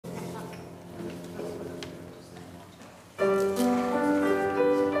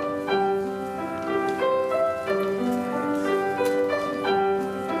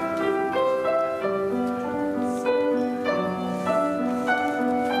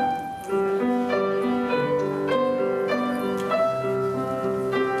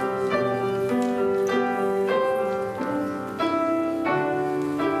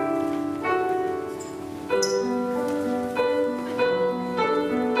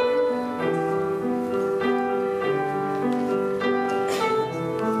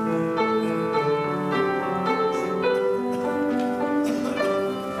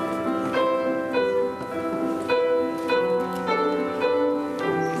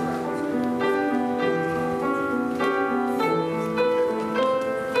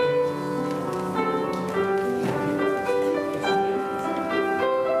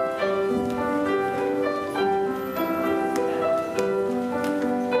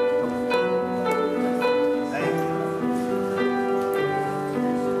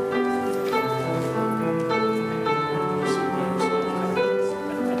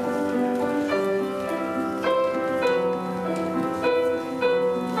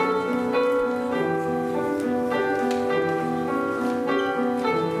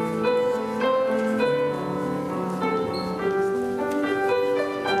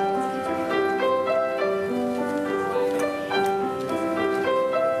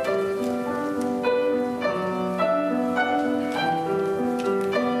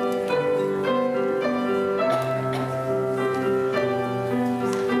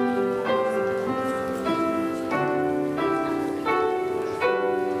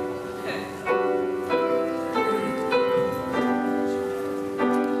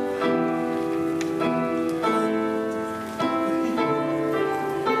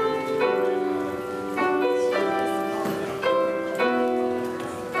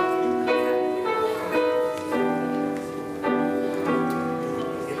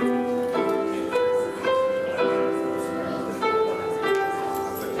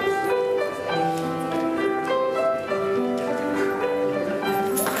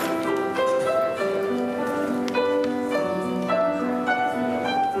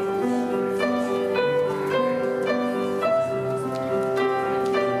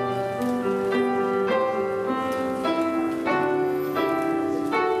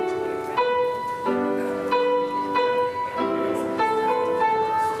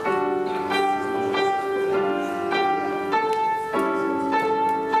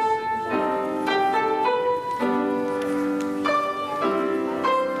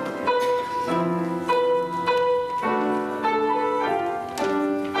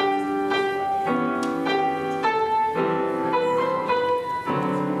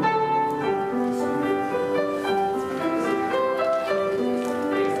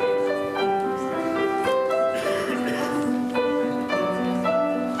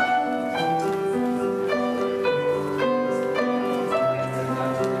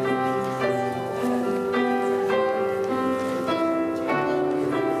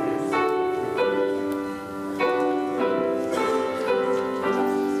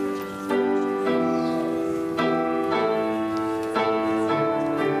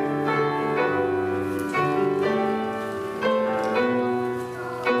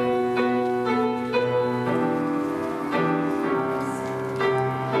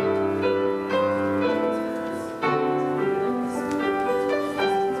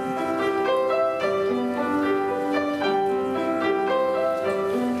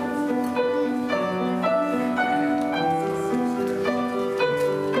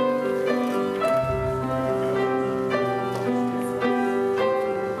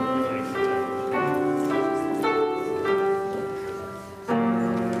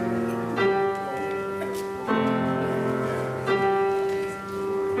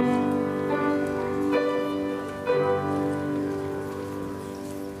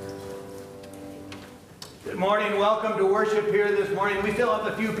worship here this morning. We still have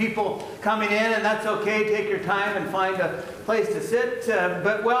a few people coming in, and that's okay. Take your time and find a place to sit.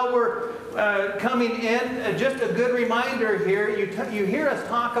 But while we're coming in, just a good reminder here, you hear us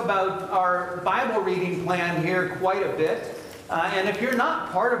talk about our Bible reading plan here quite a bit. And if you're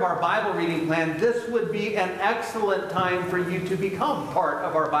not part of our Bible reading plan, this would be an excellent time for you to become part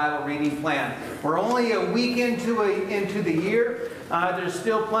of our Bible reading plan. We're only a week into the year. There's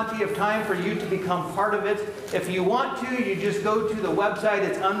still plenty of time for you to become part of it. If you want to, you just go to the website.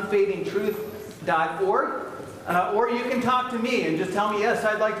 It's unfadingtruth.org. Or you can talk to me and just tell me, yes,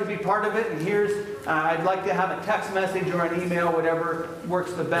 I'd like to be part of it, and I'd like to have a text message or an email, whatever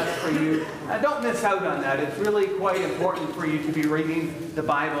works the best for you. Don't miss out on that. It's really quite important for you to be reading the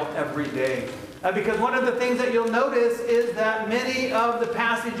Bible every day. Because one of the things that you'll notice is that many of the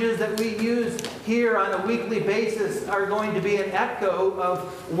passages that we use here on a weekly basis are going to be an echo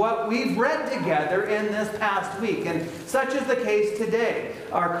of what we've read together in this past week. And such is the case today.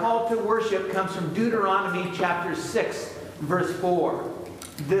 Our call to worship comes from Deuteronomy chapter 6, verse 4.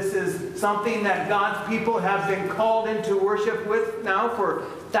 This is something that God's people have been called into worship with now for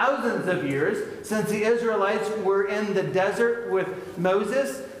thousands of years. Since the Israelites were in the desert with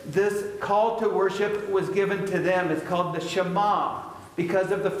Moses, this call to worship was given to them. It's called the Shema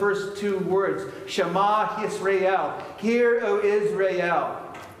because of the first two words. Shema Yisrael. Hear, O Israel.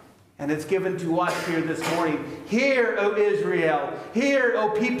 And it's given to us here this morning. Hear, O Israel. Hear,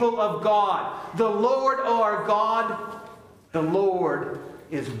 O people of God. The Lord our God, the Lord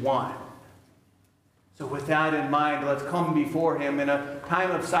is one. So with that in mind, let's come before Him in a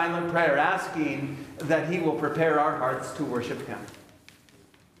time of silent prayer, asking that He will prepare our hearts to worship Him.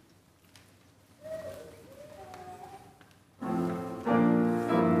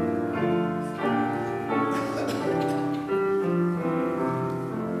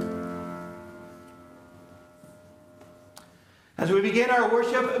 As we begin our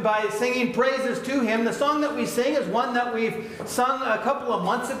worship by singing praises to Him, the song that we sing is one that we've sung a couple of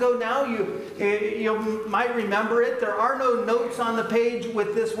months ago now. You might remember it. There are no notes on the page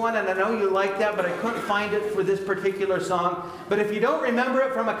with this one, and I know you like that, but I couldn't find it for this particular song. But if you don't remember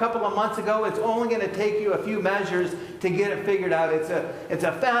it from a couple of months ago, it's only going to take you a few measures to get it figured out. It's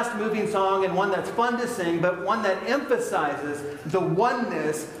a fast-moving song and one that's fun to sing, but one that emphasizes the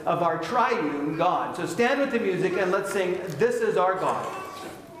oneness of our triune God. So stand with the music and let's sing, "This is Our God."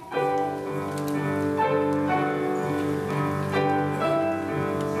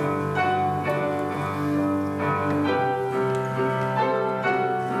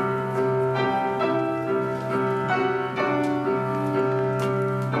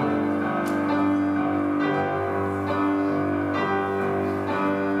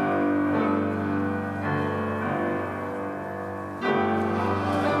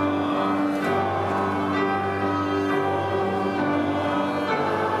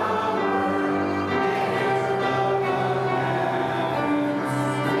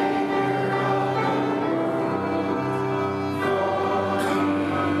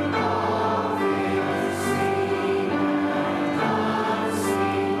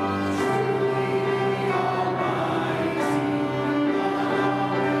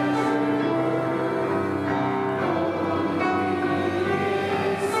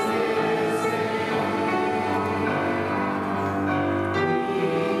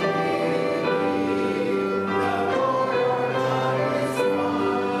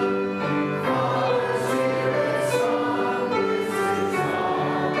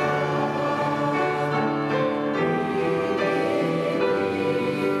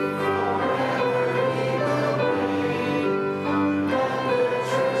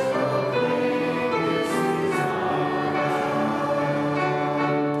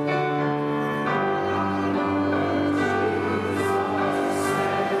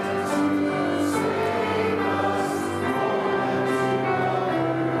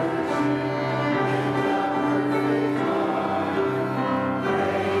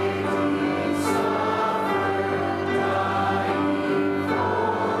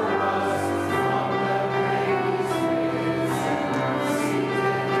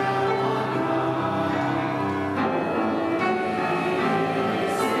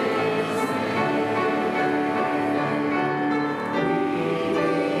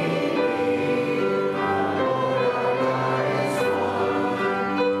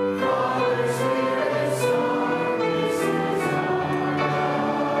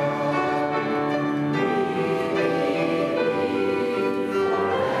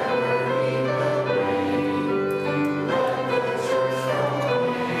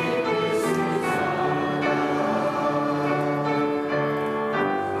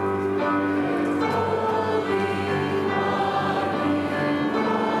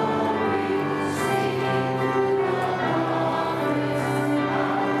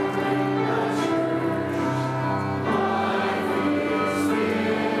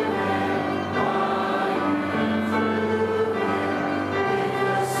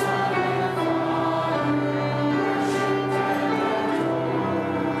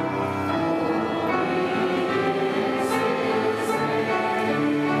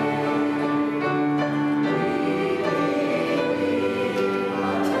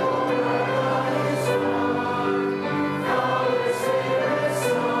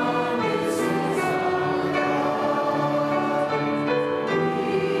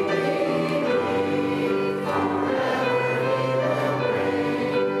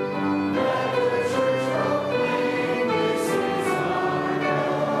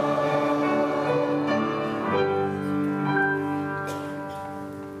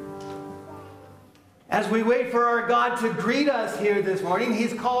 we wait for our God to greet us here this morning,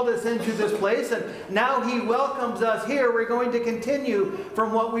 He's called us into this place, and now He welcomes us here. We're going to continue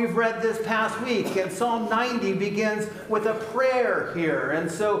from what we've read this past week. And Psalm 90 begins with a prayer here.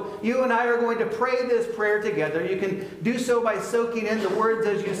 And so you and I are going to pray this prayer together. You can do so by soaking in the words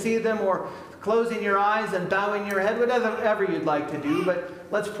as you see them, or closing your eyes and bowing your head, whatever you'd like to do. But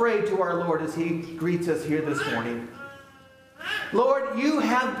let's pray to our Lord as He greets us here this morning. Lord, you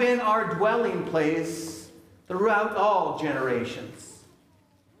have been our dwelling place throughout all generations.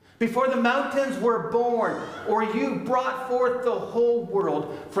 Before the mountains were born, or you brought forth the whole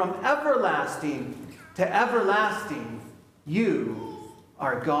world, from everlasting to everlasting, you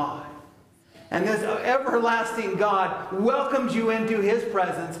are God. And this everlasting God welcomes you into His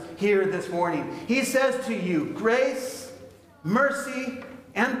presence here this morning. He says to you, grace, mercy,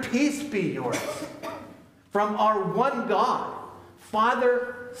 and peace be yours from our one God,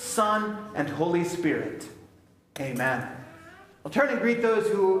 Father, Son, and Holy Spirit. Amen. I'll turn and greet those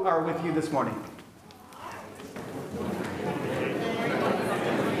who are with you this morning.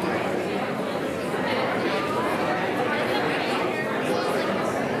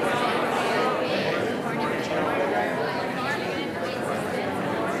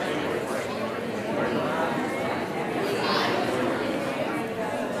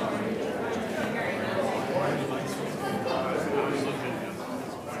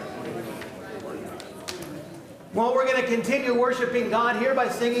 Well, we're going to continue worshiping God here by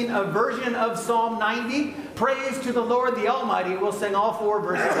singing a version of Psalm 90, Praise to the Lord the Almighty. We'll sing all 4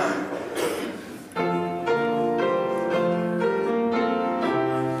 verses of it.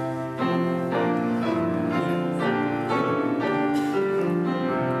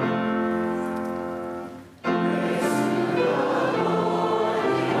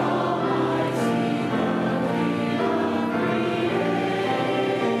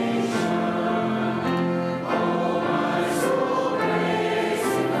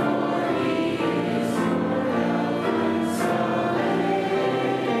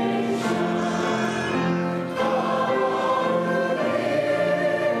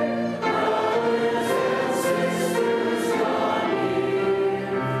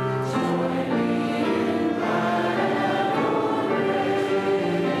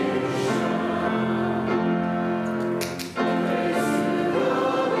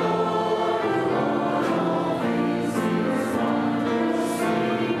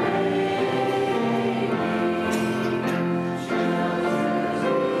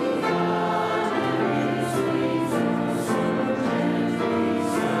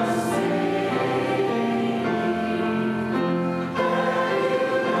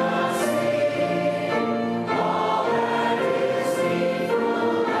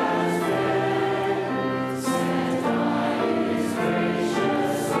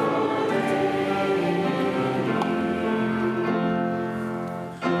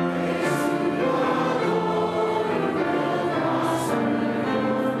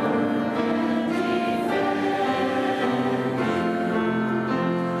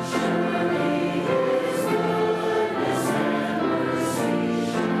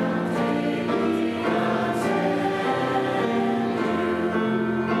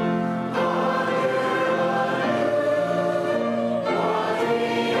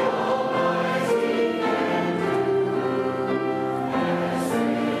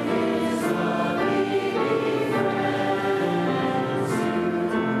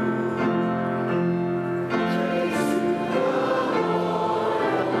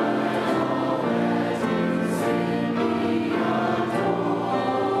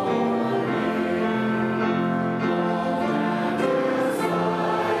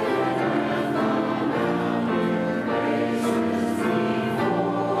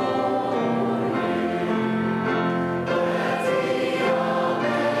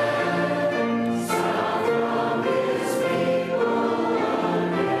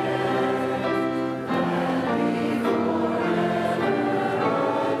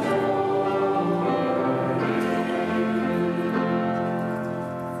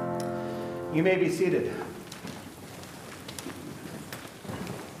 You may be seated.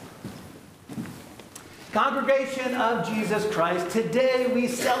 Congregation of Jesus Christ, today we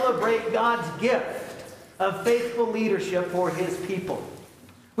celebrate God's gift of faithful leadership for His people.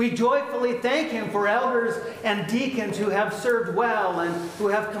 We joyfully thank Him for elders and deacons who have served well and who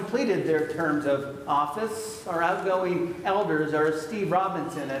have completed their terms of office. Our outgoing elders are Steve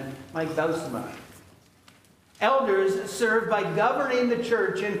Robinson and Mike Bausema. Elders serve by governing the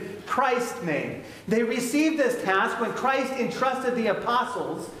church in Christ's name. They received this task when Christ entrusted the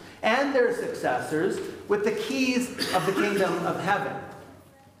apostles and their successors with the keys of the kingdom of heaven.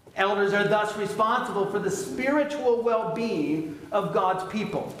 Elders are thus responsible for the spiritual well-being of God's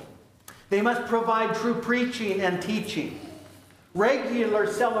people. They must provide true preaching and teaching,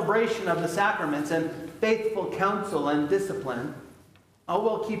 regular celebration of the sacraments, and faithful counsel and discipline, all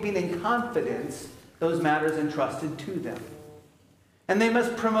while keeping in confidence those matters entrusted to them. And they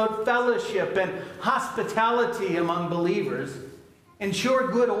must promote fellowship and hospitality among believers, ensure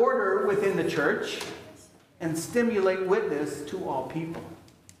good order within the church, and stimulate witness to all people.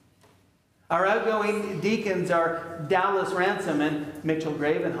 Our outgoing deacons are Dallas Ransom and Mitchell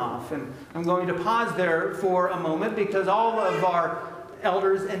Gravenhoff. And I'm going to pause there for a moment because all of our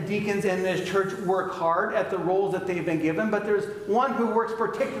elders and deacons in this church work hard at the roles that they've been given, but there's one who works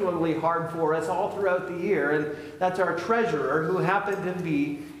particularly hard for us all throughout the year, and that's our treasurer, who happened to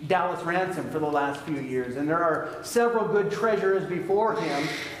be Dallas Ransom for the last few years. And there are several good treasurers before him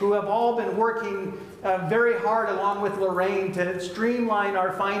who have all been working very hard along with Lorraine to streamline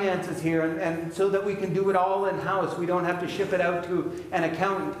our finances here, and so that we can do it all in-house. We don't have to ship it out to an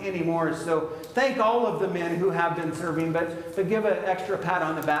accountant anymore. So thank all of the men who have been serving, but give an extra pat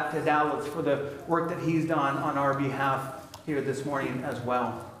on the back to Dallas for the work that he's done on our behalf here this morning as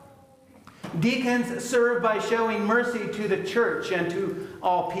well. Deacons serve by showing mercy to the church and to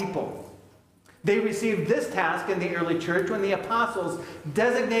all people. They received this task in the early church when the apostles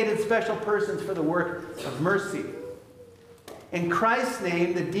designated special persons for the work of mercy. In Christ's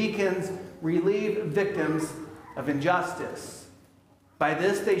name, the deacons relieve victims of injustice. By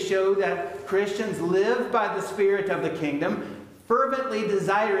this, they show that Christians live by the spirit of the kingdom, fervently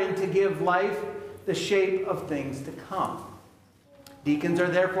desiring to give life the shape of things to come. Deacons are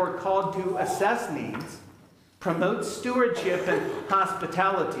therefore called to assess needs, promote stewardship and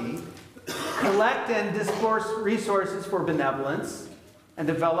hospitality, collect and disperse resources for benevolence, and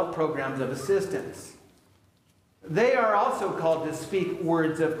develop programs of assistance. They are also called to speak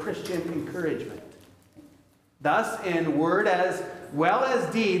words of Christian encouragement. Thus, in word as well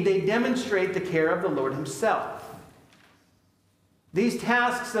as deed, they demonstrate the care of the Lord himself. These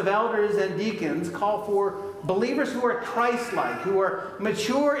tasks of elders and deacons call for believers who are Christ-like, who are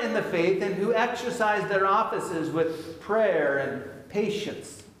mature in the faith, and who exercise their offices with prayer and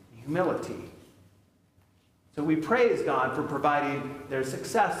patience and humility. So we praise God for providing their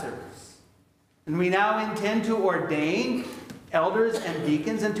successors. And we now intend to ordain elders and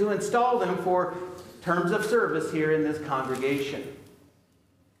deacons and to install them for terms of service here in this congregation.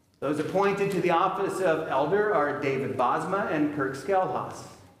 Those appointed to the office of elder are David Bosma and Kirk Skelhaas.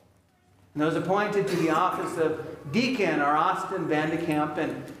 And those appointed to the office of deacon are Austin Vandekamp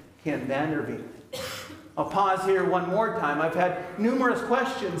and Ken Vanderveen. I'll pause here one more time. I've had numerous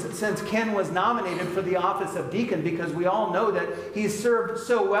questions since Ken was nominated for the office of deacon, because we all know that he's served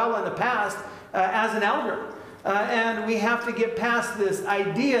so well in the past as an elder. And we have to get past this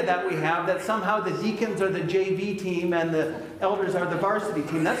idea that we have that somehow the deacons are the JV team and the elders are the varsity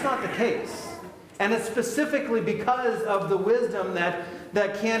team. That's not the case. And it's specifically because of the wisdom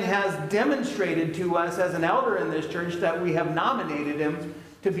that Ken has demonstrated to us as an elder in this church that we have nominated him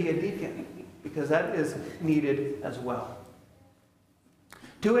to be a deacon, because that is needed as well.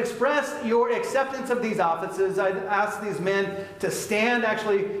 To express your acceptance of these offices, I'd ask these men to stand.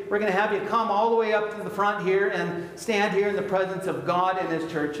 Actually, we're going to have you come all the way up to the front here and stand here in the presence of God in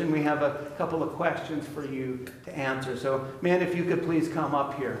this church, and we have a couple of questions for you to answer. So, men, if you could please come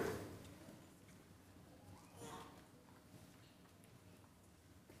up here.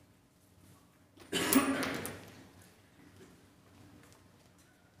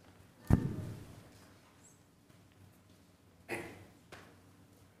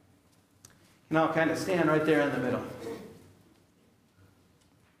 And I'll kind of stand right there in the middle.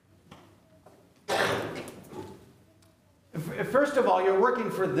 First of all, you're working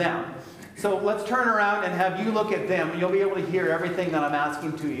for them. So let's turn around and have you look at them. You'll be able to hear everything that I'm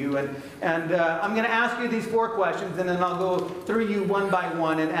asking to you. And I'm going to ask you these 4 questions, and then I'll go through you one by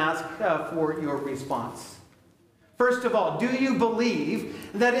one and ask for your response. First of all, do you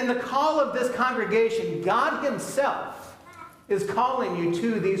believe that in the call of this congregation, God himself is calling you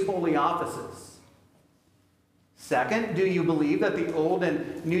to these holy offices? Second, do you believe that the Old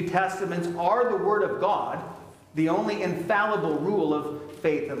and New Testaments are the Word of God, the only infallible rule of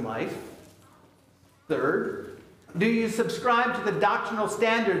faith and life? Third, do you subscribe to the doctrinal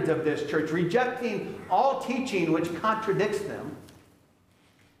standards of this church, rejecting all teaching which contradicts them?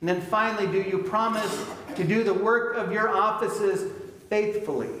 And then finally, do you promise to do the work of your offices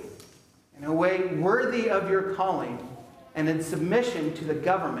faithfully, in a way worthy of your calling, and in submission to the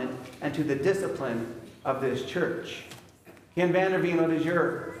government and to the discipline of this church? Ken Vanderveen, what is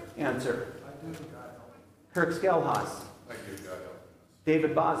your answer? I do, God help me. Kirk Skelhaas. I do, God help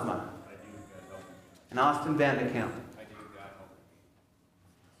David Bosma. And Austin Vandekamp.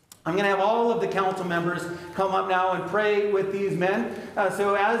 I'm going to have all of the council members come up now and pray with these men.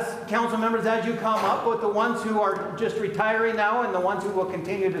 So as council members, as you come up, with the ones who are just retiring now and the ones who will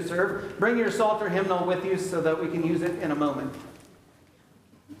continue to serve, bring your Psalter hymnal with you so that we can use it in a moment.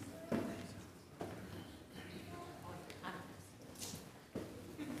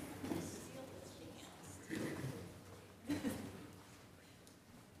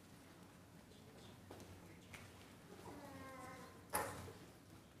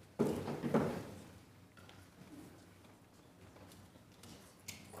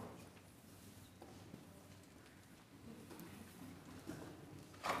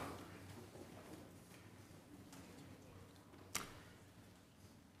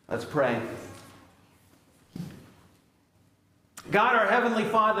 Let's pray. God, our Heavenly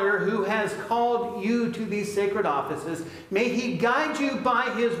Father, who has called you to these sacred offices, may He guide you by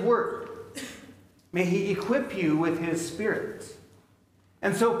His word. May He equip you with His Spirit,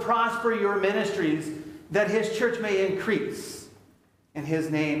 and so prosper your ministries, that His church may increase and His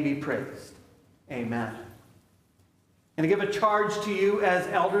name be praised. Amen. I'm going to give a charge to you as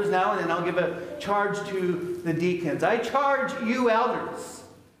elders now, and then I'll give a charge to the deacons. I charge you, elders,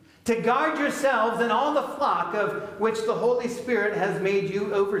 to guard yourselves and all the flock of which the Holy Spirit has made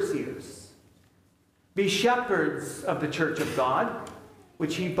you overseers. Be shepherds of the church of God,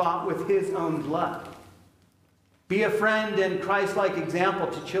 which He bought with His own blood. Be a friend and Christ-like example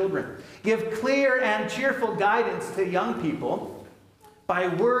to children. Give clear and cheerful guidance to young people. By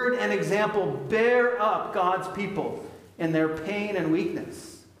word and example, bear up God's people in their pain and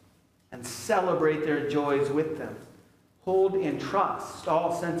weakness, and celebrate their joys with them. Hold in trust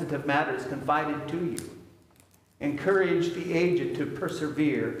all sensitive matters confided to you. Encourage the aged to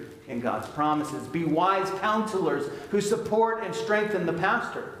persevere in God's promises. Be wise counselors who support and strengthen the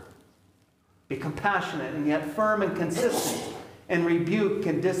pastor. Be compassionate and yet firm and consistent, and rebuke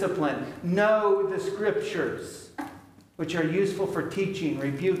and discipline. Know the Scriptures, which are useful for teaching,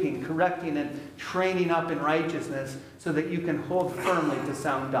 rebuking, correcting, and training up in righteousness, so that you can hold firmly to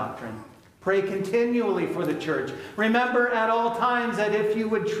sound doctrine. Pray continually for the church. Remember at all times that if you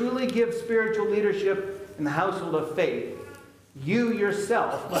would truly give spiritual leadership in the household of faith, you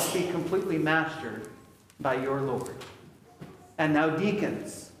yourself must be completely mastered by your Lord. And now,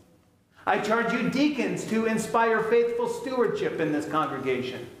 deacons. I charge you, deacons, to inspire faithful stewardship in this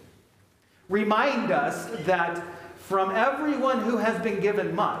congregation. Remind us that from everyone who has been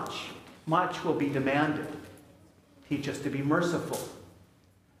given much, much will be demanded. Teach us to be merciful.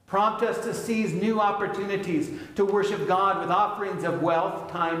 Prompt us to seize new opportunities to worship God with offerings of wealth,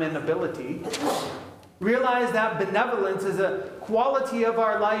 time, and ability. Realize that benevolence is a quality of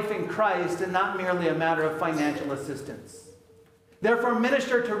our life in Christ and not merely a matter of financial assistance. Therefore,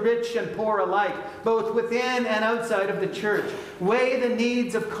 minister to rich and poor alike, both within and outside of the church. Weigh the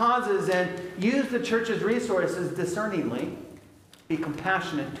needs of causes and use the church's resources discerningly. Be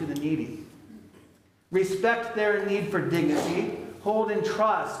compassionate to the needy. Respect their need for dignity. Hold in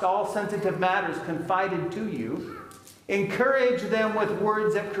trust all sensitive matters confided to you. Encourage them with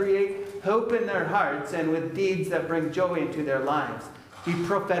words that create hope in their hearts and with deeds that bring joy into their lives. Be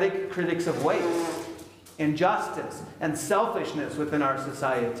prophetic critics of waste, injustice, and selfishness within our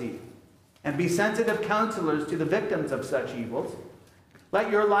society. And be sensitive counselors to the victims of such evils.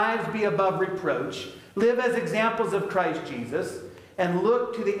 Let your lives be above reproach. Live as examples of Christ Jesus, and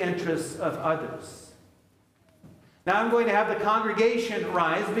look to the interests of others. Now I'm going to have the congregation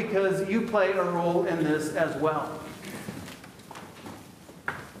rise because you play a role in this as well.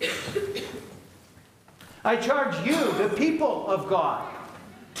 I charge you, the people of God,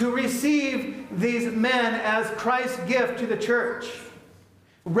 to receive these men as Christ's gift to the church.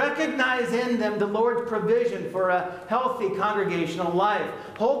 Recognize in them the Lord's provision for a healthy congregational life.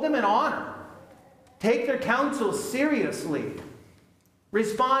 Hold them in honor. Take their counsel seriously.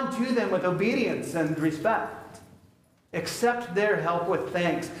 Respond to them with obedience and respect. Accept their help with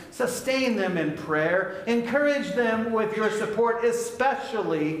thanks. Sustain them in prayer. Encourage them with your support,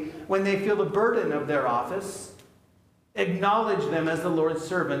 especially when they feel the burden of their office. Acknowledge them as the Lord's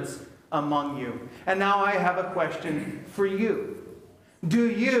servants among you. And now I have a question for you. Do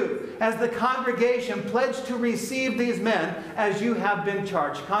you, as the congregation, pledge to receive these men as you have been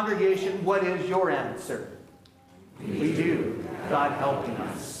charged? Congregation, what is your answer? We do. God helping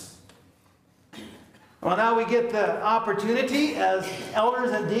us. Well, now we get the opportunity as elders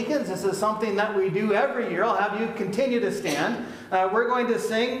and deacons. This is something that we do every year. I'll have you continue to stand. We're going to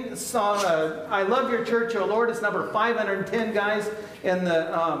sing song, I Love Your Church, O Lord. It's number 510, guys, in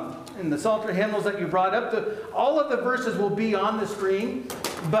the Psalter hymnals that you brought up. All of the verses will be on the screen.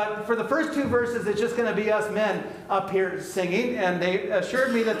 But for the first two verses, it's just going to be us men up here singing. And they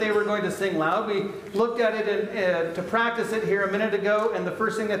assured me that they were going to sing loud. We looked at it to practice it here a minute ago. And the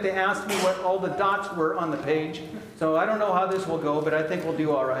first thing that they asked me what all the dots were on the page. So I don't know how this will go, but I think we'll do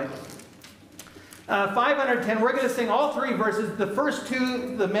all right. 510, we're going to sing all three verses. The first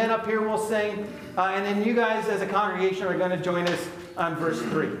two, the men up here will sing. And then you guys as a congregation are going to join us on verse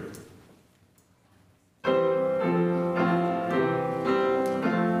 3.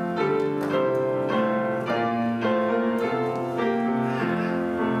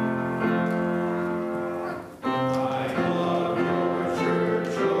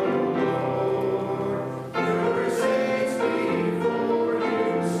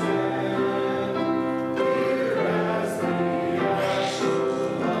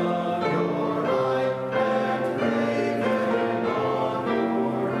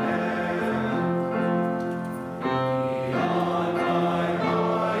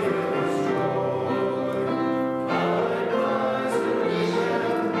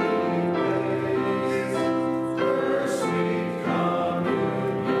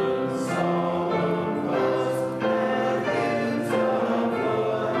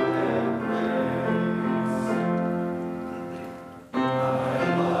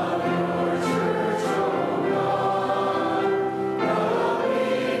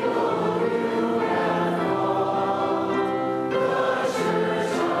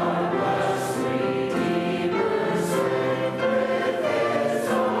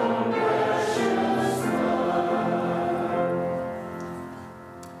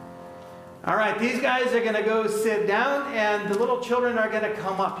 These guys are going to go sit down, and the little children are going to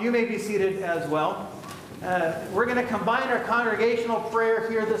come up. You may be seated as well. We're going to combine our congregational prayer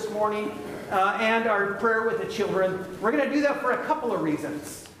here this morning and our prayer with the children. We're going to do that for a couple of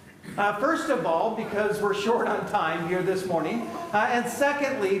reasons. First of all, because we're short on time here this morning. And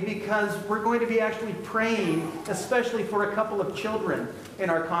secondly, because we're going to be actually praying, especially for a couple of children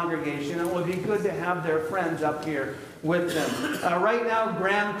in our congregation. It would be good to have their friends up here with them. Right now,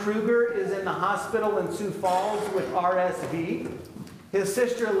 Graham Kruger is in the hospital in Sioux Falls with RSV. His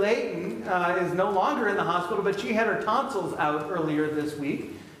sister Layton is no longer in the hospital, but she had her tonsils out earlier this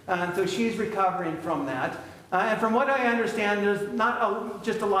week. And so she's recovering from that. And from what I understand, there's not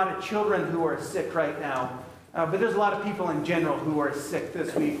just a lot of children who are sick right now, but there's a lot of people in general who are sick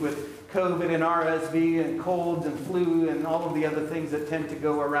this week with COVID and RSV and colds and flu and all of the other things that tend to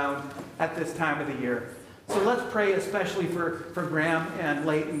go around at this time of the year. So let's pray especially for Graham and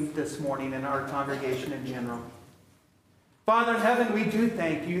Layton this morning and our congregation in general. Father in heaven, we do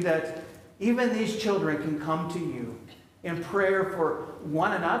thank you that even these children can come to you in prayer for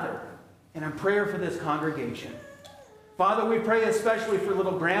one another and in prayer for this congregation. Father, we pray especially for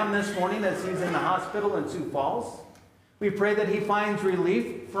little Graham this morning as he's in the hospital in Sioux Falls. We pray that he finds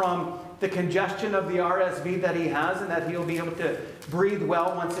relief from the congestion of the RSV that he has and that he'll be able to breathe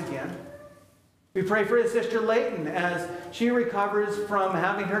well once again. We pray for his sister Layton as she recovers from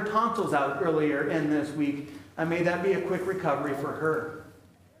having her tonsils out earlier in this week. And may that be a quick recovery for her.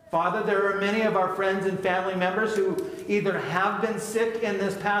 Father, there are many of our friends and family members who either have been sick in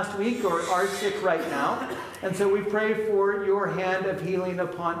this past week or are sick right now. And so we pray for your hand of healing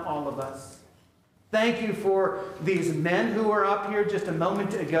upon all of us. Thank you for these men who were up here just a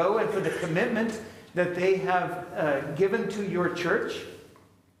moment ago and for the commitment that they have given to your church.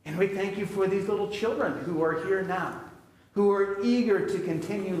 And we thank you for these little children who are here now, who are eager to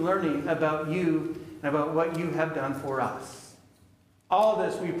continue learning about you and about what you have done for us. All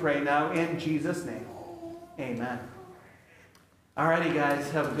this we pray now in Jesus' name. Amen. All righty,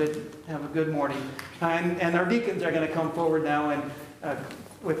 guys, have a good morning. And our deacons are going to come forward now and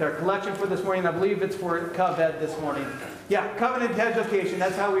with our collection for this morning. I believe it's for Cov Ed this morning. Yeah, Covenant Education.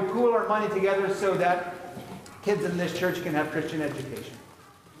 That's how we pool our money together so that kids in this church can have Christian education.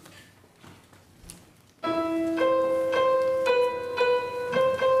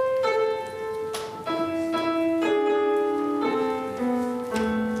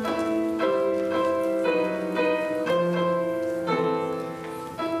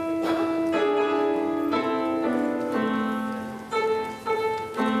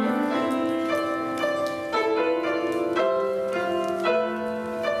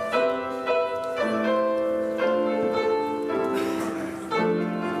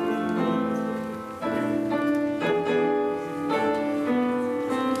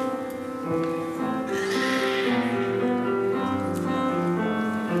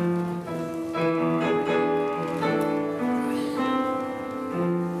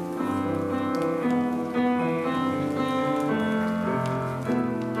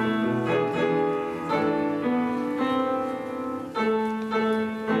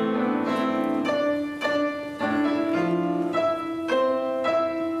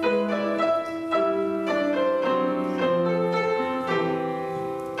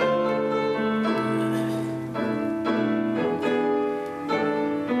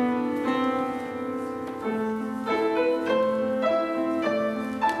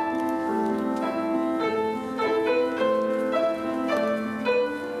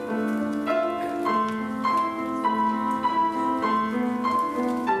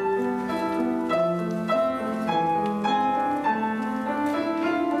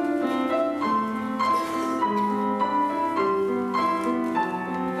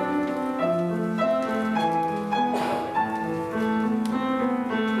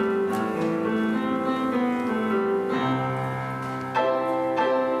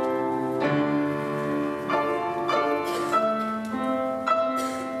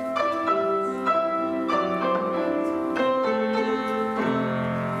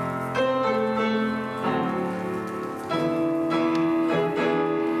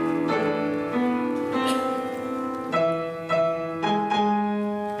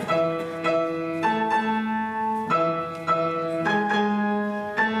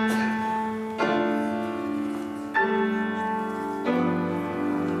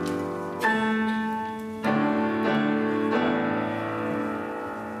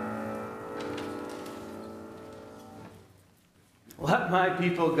 let my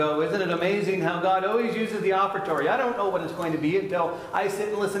people go. Isn't it amazing how God always uses the offertory? I don't know what it's going to be until I sit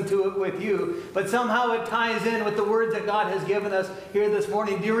and listen to it with you, but somehow it ties in with the words that God has given us here this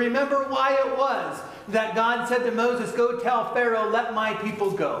morning. Do you remember why it was that God said to Moses, go tell Pharaoh, let my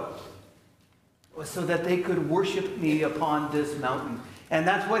people go? It was so that they could worship me upon this mountain. And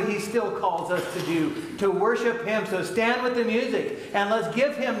that's what he still calls us to do, to worship him. So stand with the music and let's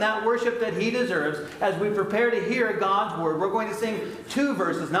give him that worship that he deserves as we prepare to hear God's word. We're going to sing 2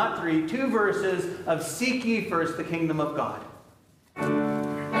 verses, not 3, 2 verses of Seek Ye First the Kingdom of God.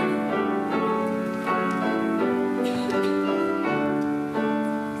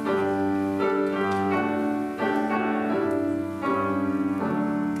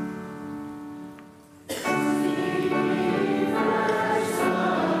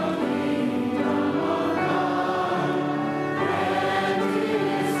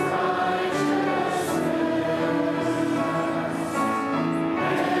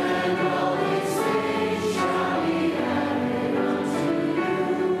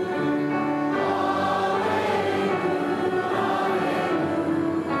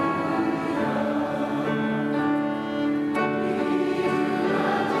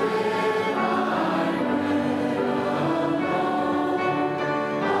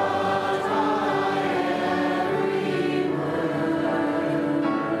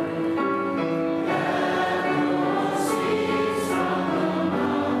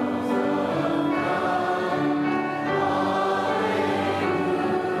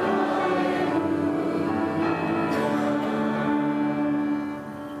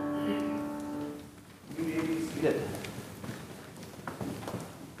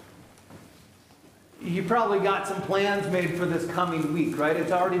 You probably got some plans made for this coming week, right?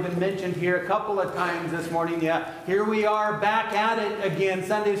 It's already been mentioned here a couple of times this morning. Yeah, here we are back at it again.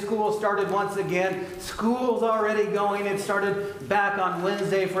 Sunday school started once again. School's already going. It started back on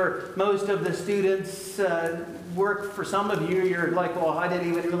Wednesday for most of the students. Work for some of you, you're like, well, I didn't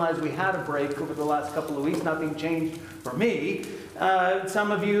even realize we had a break over the last couple of weeks. Nothing changed for me.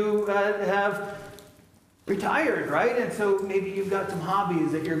 Some of you have retired, right? And so maybe you've got some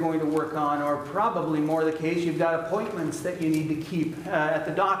hobbies that you're going to work on, or probably more the case, you've got appointments that you need to keep at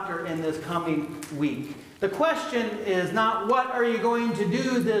the doctor in this coming week. The question is not what are you going to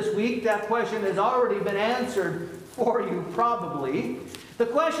do this week? That question has already been answered for you probably. The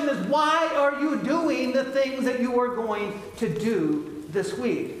question is, why are you doing the things that you are going to do this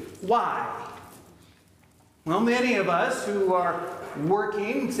week? Why? Well, many of us who are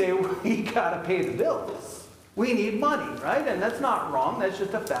working say, we got to pay the bills. We need money, right? And that's not wrong. That's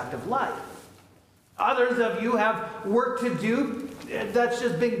just a fact of life. Others of you have work to do that's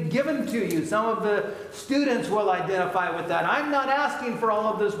just been given to you. Some of the students will identify with that. I'm not asking for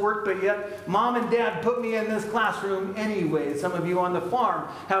all of this work, but yet mom and dad put me in this classroom anyway. Some of you on the farm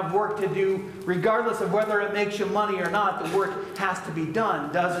have work to do regardless of whether it makes you money or not. The work has to be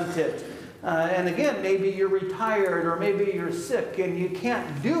done, doesn't it? And again, maybe you're retired or maybe you're sick and you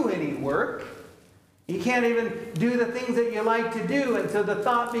can't do any work. You can't even do the things that you like to do. And so the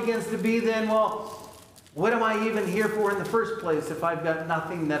thought begins to be then, well, what am I even here for in the first place if I've got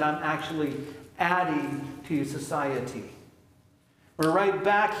nothing that I'm actually adding to society? We're right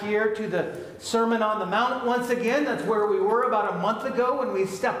back here to the Sermon on the Mount once again. That's where we were about a month ago when we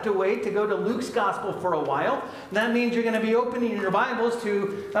stepped away to go to Luke's Gospel for a while. And that means you're going to be opening your Bibles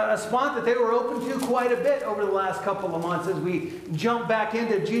to a spot that they were open to quite a bit over the last couple of months as we jump back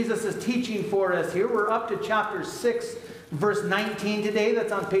into Jesus' teaching for us here. We're up to chapter 6, verse 19 today.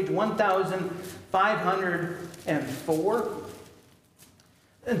 That's on page 1504.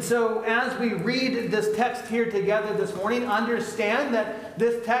 And so as we read this text here together this morning, understand that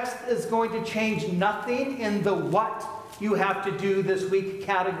this text is going to change nothing in the what you have to do this week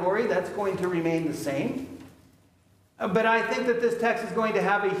category. That's going to remain the same. But I think that this text is going to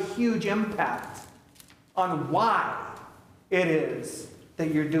have a huge impact on why it is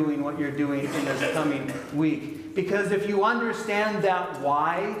that you're doing what you're doing in this coming week. Because if you understand that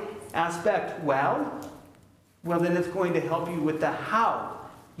why aspect well, then it's going to help you with the how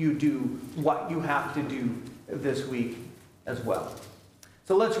you do what you have to do this week as well.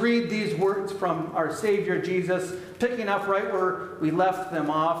 So let's read these words from our Savior Jesus, picking up right where we left them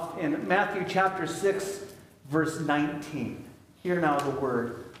off in Matthew chapter 6, verse 19. Hear now the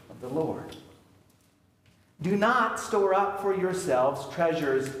word of the Lord. Do not store up for yourselves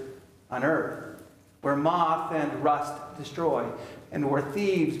treasures on earth, where moth and rust destroy, and where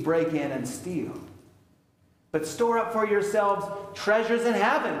thieves break in and steal. But store up for yourselves treasures in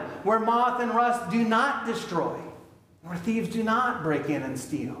heaven, where moth and rust do not destroy, where thieves do not break in and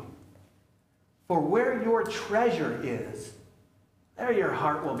steal. For where your treasure is, there your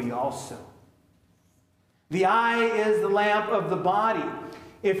heart will be also. The eye is the lamp of the body.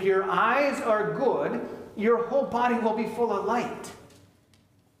 If your eyes are good, your whole body will be full of light.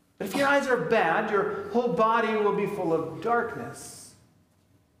 But if your eyes are bad, your whole body will be full of darkness.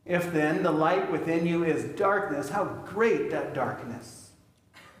 If then the light within you is darkness, how great that darkness.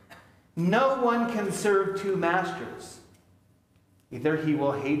 No one can serve two masters. Either he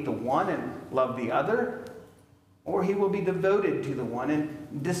will hate the one and love the other, or he will be devoted to the one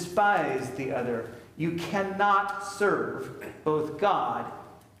and despise the other. You cannot serve both God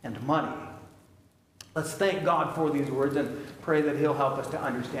and money. Let's thank God for these words and pray that he'll help us to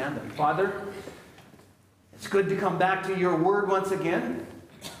understand them. Father, it's good to come back to your word once again.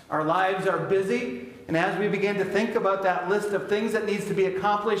 Our lives are busy, and as we begin to think about that list of things that needs to be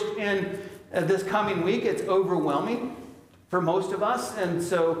accomplished in this coming week, it's overwhelming for most of us, and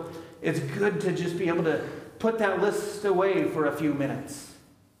so it's good to just be able to put that list away for a few minutes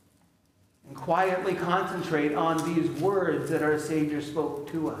and quietly concentrate on these words that our Savior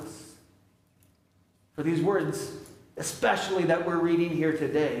spoke to us. For these words, especially that we're reading here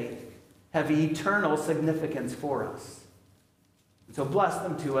today, have eternal significance for us. And so bless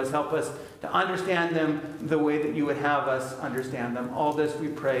them to us. Help us to understand them the way that you would have us understand them. All this we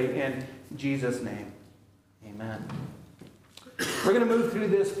pray in Jesus' name. Amen. We're going to move through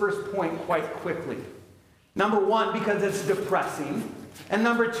this first point quite quickly. Number one, because it's depressing. And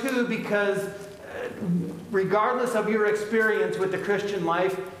number two, because regardless of your experience with the Christian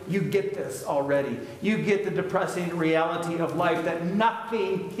life, you get this already. You get the depressing reality of life that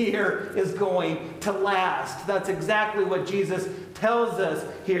nothing here is going to last. That's exactly what Jesus tells us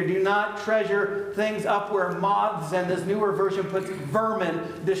here. Do not treasure things up where moths, and this newer version puts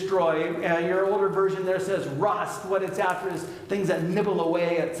vermin, destroy. Your older version there says rust. What it's after is things that nibble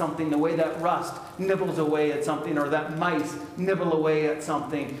away at something, the way that rust nibbles away at something, or that mice nibble away at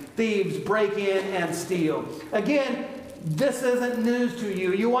something. Thieves break in and steal. Again, this isn't news to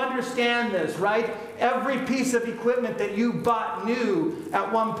you. You understand this, right? Every piece of equipment that you bought new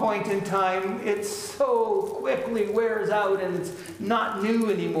at one point in time, it so quickly wears out and it's not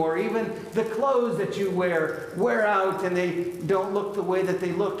new anymore. Even the clothes that you wear out and they don't look the way that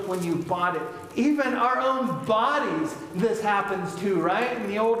they looked when you bought it. Even our own bodies, this happens to, right? And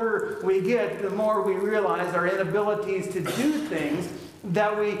the older we get, the more we realize our inabilities to do things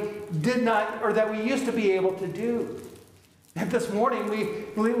that we did not, or that we used to be able to do. And this morning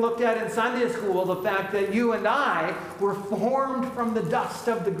we looked at in Sunday school the fact that you and I were formed from the dust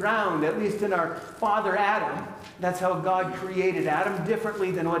of the ground, at least in our father Adam. That's how God created Adam,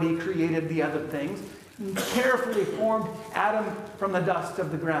 differently than what he created the other things. He carefully formed Adam from the dust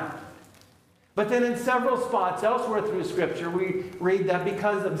of the ground. But then in several spots elsewhere through Scripture, we read that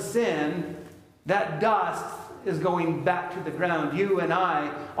because of sin, that dust is going back to the ground. You and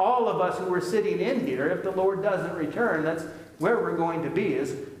I, all of us who are sitting in here, if the Lord doesn't return, that's where we're going to be,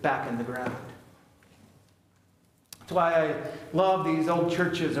 is back in the ground. That's why I love these old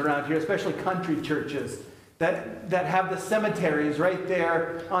churches around here, especially country churches, that have the cemeteries right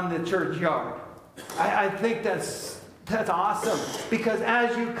there on the churchyard. I think that's awesome, because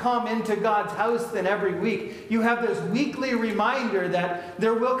as you come into God's house then every week, you have this weekly reminder that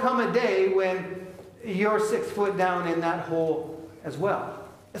there will come a day when you're 6 foot down in that hole as well.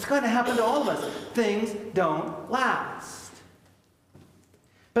 It's going to happen to all of us. Things don't last.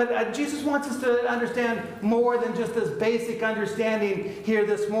 But Jesus wants us to understand more than just this basic understanding here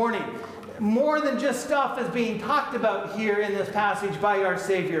this morning. More than just stuff is being talked about here in this passage by our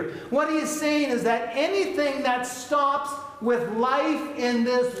Savior. What he is saying is that anything that stops with life in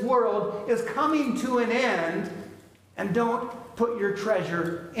this world is coming to an end, and don't put your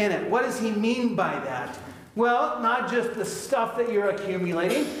treasure in it. What does he mean by that? Well, not just the stuff that you're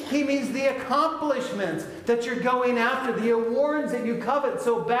accumulating. He means the accomplishments that you're going after, the awards that you covet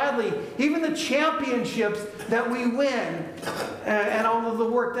so badly, even the championships that we win, and all of the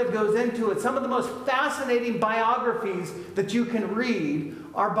work that goes into it. Some of the most fascinating biographies that you can read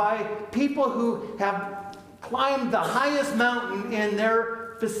are by people who have climbed the highest mountain in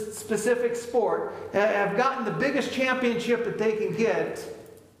their specific sport, have gotten the biggest championship that they can get,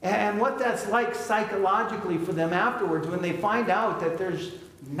 and what that's like psychologically for them afterwards when they find out that there's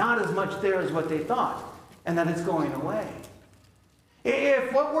not as much there as what they thought, and that it's going away.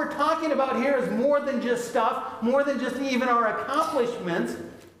 If what we're talking about here is more than just stuff, more than just even our accomplishments,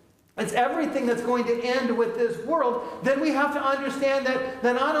 it's everything that's going to end with this world, then we have to understand that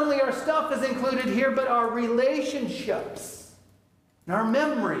not only our stuff is included here, but our relationships and our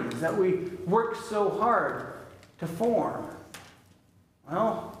memories that we worked so hard to form.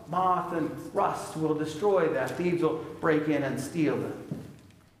 Well, moth and rust will destroy that. Thieves will break in and steal them.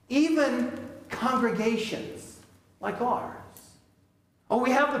 Even congregations like ours. Oh,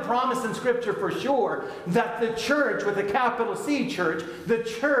 we have the promise in Scripture for sure that the church, with a capital C church, the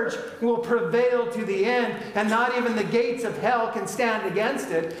church will prevail to the end, and not even the gates of hell can stand against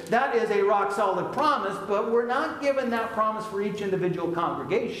it. That is a rock solid promise, but we're not given that promise for each individual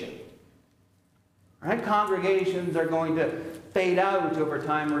congregation. Right? Congregations are going to fade out over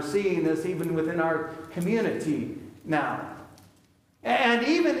time. We're seeing this even within our community now. And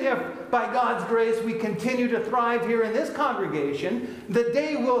even if, by God's grace, we continue to thrive here in this congregation, the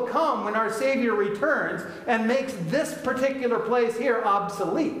day will come when our Savior returns and makes this particular place here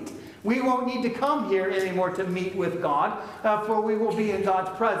obsolete. We won't need to come here anymore to meet with God, for we will be in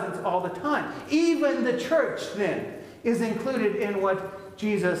God's presence all the time. Even the church, then, is included in what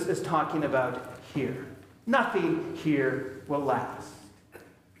Jesus is talking about here. Nothing here will last.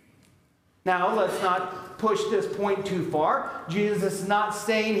 Now, let's not push this point too far. Jesus is not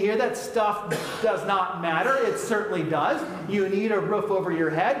saying here that stuff does not matter. It certainly does. You need a roof over your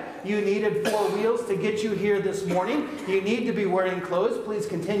head. You needed 4 wheels to get you here this morning. You need to be wearing clothes. Please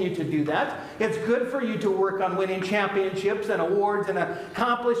continue to do that. It's good for you to work on winning championships and awards and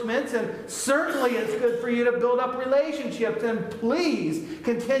accomplishments. And certainly it's good for you to build up relationships. And please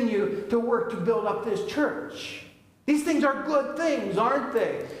continue to work to build up this church. These things are good things, aren't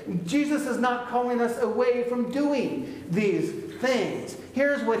they? Jesus is not calling us away from doing these things.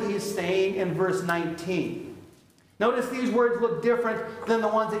 Here's what he's saying in verse 19. Notice these words look different than the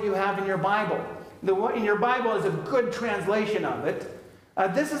ones that you have in your Bible. The one in your Bible is a good translation of it.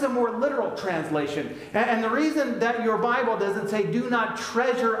 This is a more literal translation. And the reason that your Bible doesn't say, do not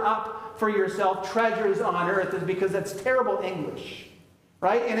treasure up for yourself treasures on earth, is because that's terrible English.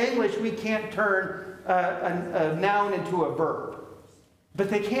 Right? In English, we can't turn a noun into a verb.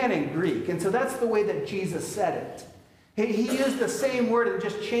 But they can in Greek. And so that's the way that Jesus said it. He used the same word and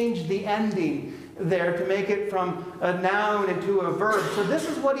just changed the ending there to make it from a noun into a verb. So this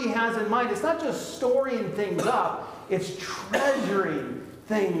is what he has in mind. It's not just storing things up. It's treasuring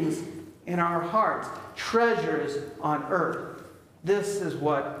things in our hearts. Treasures on earth. This is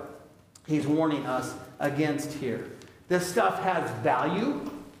what he's warning us against here. This stuff has value.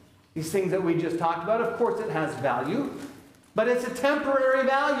 These things that we just talked about, of course it has value. But it's a temporary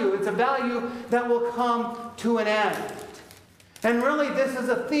value. It's a value that will come to an end. And really this is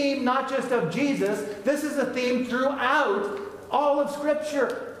a theme not just of Jesus. This is a theme throughout all of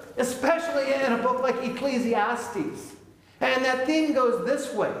Scripture. Especially in a book like Ecclesiastes. And that theme goes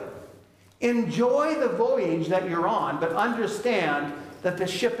this way. Enjoy the voyage that you're on, but understand that the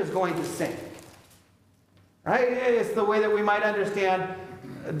ship is going to sink. Right? It's the way that we might understand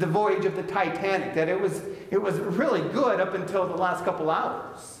the voyage of the Titanic, that it was really good up until the last couple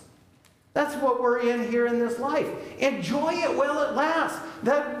hours. That's what we're in here in this life. Enjoy it while it lasts.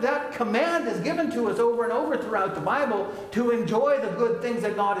 That command is given to us over and over throughout the Bible to enjoy the good things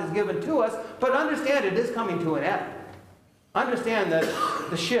that God has given to us, but understand it is coming to an end. Understand that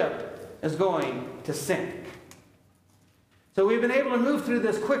the ship is going to sink. So we've been able to move through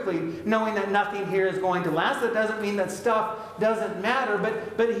this quickly, knowing that nothing here is going to last. That doesn't mean that stuff doesn't matter,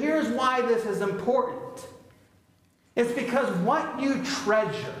 but here's why this is important. It's because what you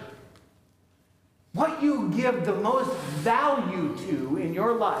treasure, what you give the most value to in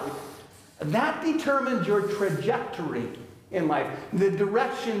your life, that determines your trajectory in life, the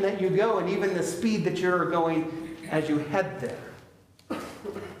direction that you go, and even the speed that you're going as you head there.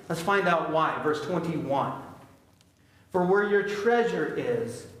 Let's find out why. Verse 21. For where your treasure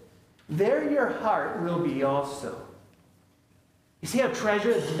is, there your heart will be also. You see how treasure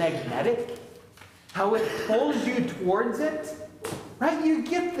is magnetic? How it pulls you towards it? Right? You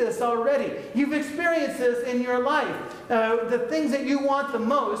get this already. You've experienced this in your life. The things that you want the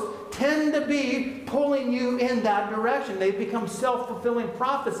most tend to be pulling you in that direction. They become self-fulfilling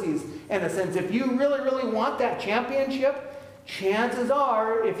prophecies in a sense. If you really, really want that championship, chances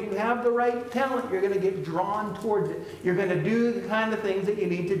are, if you have the right talent, you're going to get drawn towards it. You're going to do the kind of things that you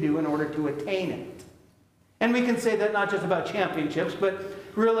need to do in order to attain it. And we can say that not just about championships, but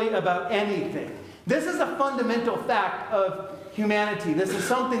really about anything. This is a fundamental fact of humanity. This is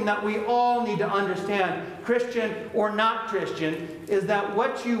something that we all need to understand, Christian or not Christian, is that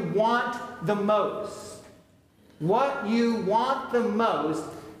what you want the most,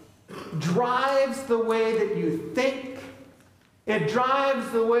 drives the way that you think. It drives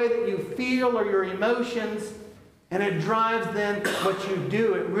the way that you feel or your emotions, and it drives then what you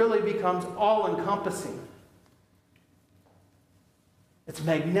do. It really becomes all-encompassing. It's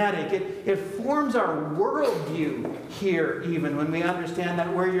magnetic. It forms our worldview here, even when we understand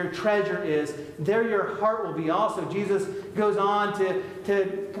that where your treasure is, there your heart will be also. Jesus goes on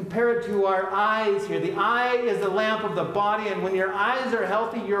to compare it to our eyes here. The eye is the lamp of the body, and when your eyes are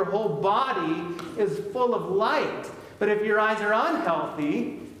healthy, your whole body is full of light. But if your eyes are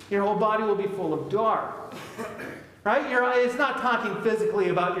unhealthy, your whole body will be full of dark. Right? It's not talking physically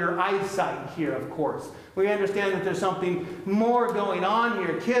about your eyesight here, of course. We understand that there's something more going on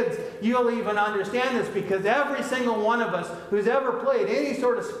here. Kids, you'll even understand this because every single one of us who's ever played any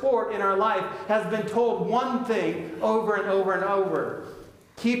sort of sport in our life has been told one thing over and over and over.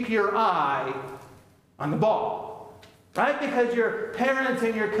 Keep your eye on the ball. Right? Because your parents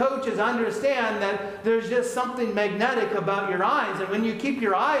and your coaches understand that there's just something magnetic about your eyes. And when you keep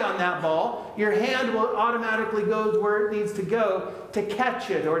your eye on that ball, your hand will automatically go where it needs to go to catch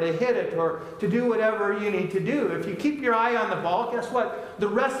it or to hit it or to do whatever you need to do. If you keep your eye on the ball, guess what? The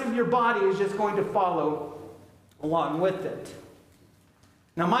rest of your body is just going to follow along with it.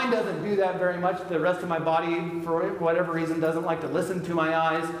 Now, mine doesn't do that very much. The rest of my body, for whatever reason, doesn't like to listen to my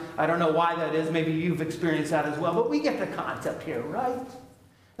eyes. I don't know why that is. Maybe you've experienced that as well. But we get the concept here, right?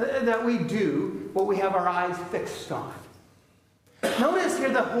 That we do what we have our eyes fixed on. Notice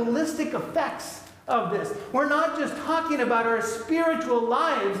here the holistic effects of this. We're not just talking about our spiritual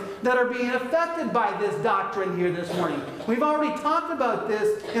lives that are being affected by this doctrine here this morning. We've already talked about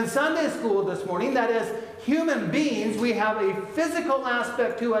this in Sunday school this morning, that as human beings, we have a physical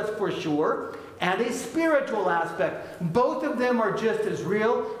aspect to us for sure, and a spiritual aspect. Both of them are just as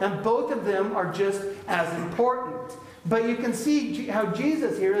real, and both of them are just as important. But you can see how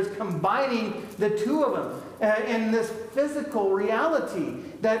Jesus here is combining the two of them in this physical reality.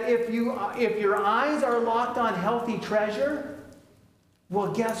 That if your eyes are locked on healthy treasure,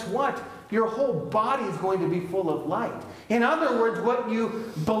 well, guess what? Your whole body is going to be full of light. In other words, what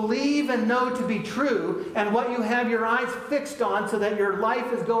you believe and know to be true and what you have your eyes fixed on so that your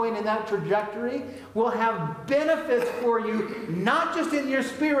life is going in that trajectory will have benefits for you, not just in your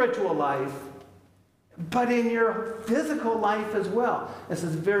spiritual life, but in your physical life as well. This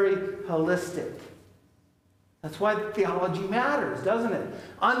is very holistic. That's why theology matters, doesn't it?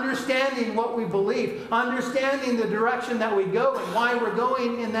 Understanding what we believe, understanding the direction that we go and why we're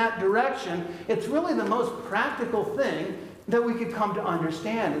going in that direction, it's really the most practical thing that we could come to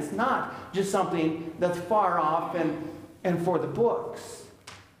understand. It's not just something that's far off and for the books.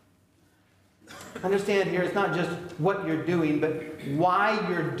 Understand here, it's not just what you're doing, but why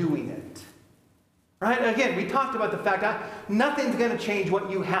you're doing it. Right? Again, we talked about the fact that nothing's going to change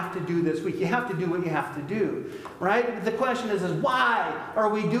what you have to do this week. You have to do what you have to do. Right? The question is why are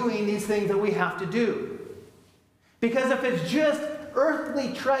we doing these things that we have to do? Because if it's just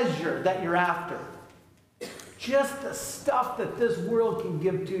earthly treasure that you're after, just the stuff that this world can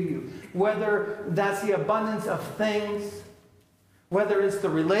give to you, whether that's the abundance of things, whether it's the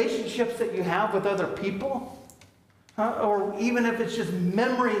relationships that you have with other people, or even if it's just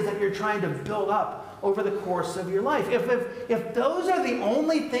memories that you're trying to build up over the course of your life. If those are the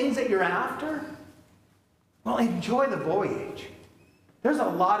only things that you're after, well, enjoy the voyage. There's a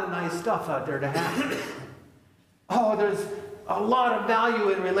lot of nice stuff out there to have. Oh, there's a lot of value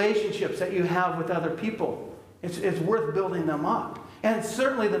in relationships that you have with other people. It's worth building them up. And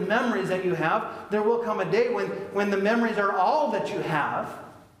certainly the memories that you have, there will come a day when the memories are all that you have,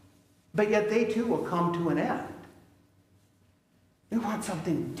 but yet they too will come to an end. We want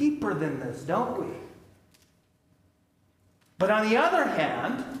something deeper than this, don't we? But on the other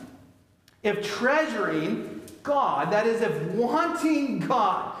hand, if treasuring God, that is, if wanting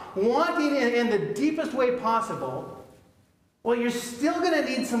God, wanting in the deepest way possible, well, you're still going to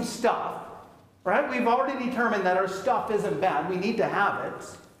need some stuff, right? We've already determined that our stuff isn't bad. We need to have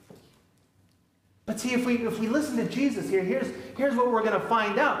it. But see, if we listen to Jesus here, here's what we're going to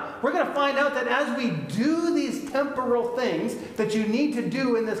find out. We're going to find out that as we do these temporal things that you need to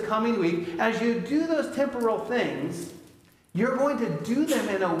do in this coming week, as you do those temporal things, you're going to do them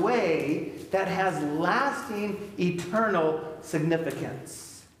in a way that has lasting, eternal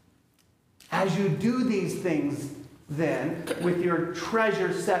significance. As you do these things, then, with your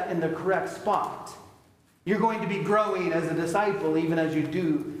treasure set in the correct spot, you're going to be growing as a disciple even as you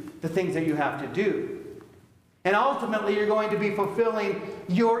do the things that you have to do. And ultimately, you're going to be fulfilling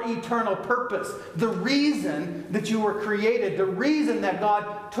your eternal purpose. The reason that you were created, the reason that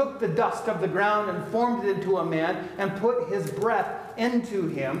God took the dust of the ground and formed it into a man and put his breath into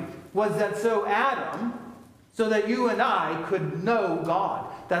him, was that so that you and I could know God.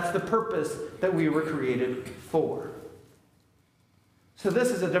 That's the purpose that we were created for. So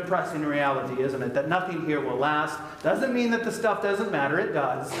this is a depressing reality, isn't it? That nothing here will last. Doesn't mean that the stuff doesn't matter. It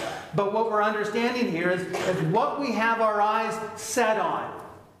does. But what we're understanding here is what we have our eyes set on.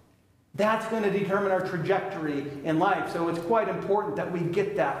 That's going to determine our trajectory in life. So it's quite important that we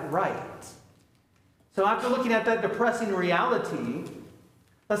get that right. So after looking at that depressing reality,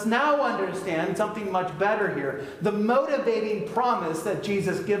 let's now understand something much better here. The motivating promise that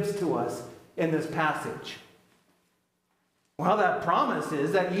Jesus gives to us in this passage. Well, that promise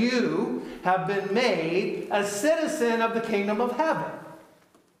is that you have been made a citizen of the kingdom of heaven.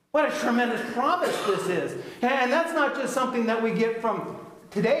 What a tremendous promise this is. And that's not just something that we get from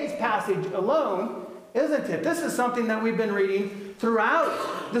today's passage alone, isn't it? This is something that we've been reading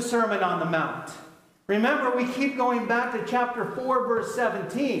throughout the Sermon on the Mount. Remember, we keep going back to chapter 4, verse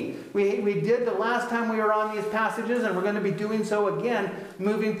 17. We did the last time we were on these passages, and we're going to be doing so again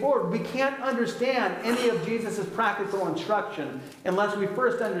moving forward. We can't understand any of Jesus' practical instruction unless we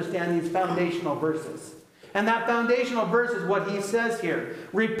first understand these foundational verses. And that foundational verse is what he says here.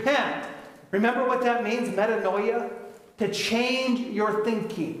 Repent. Remember what that means, metanoia? To change your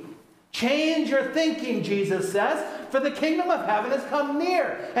thinking. Change your thinking, Jesus says, for the kingdom of heaven has come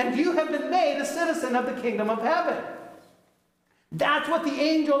near, and you have been made a citizen of the kingdom of heaven. That's what the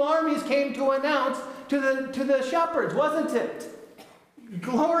angel armies came to announce to the shepherds, wasn't it?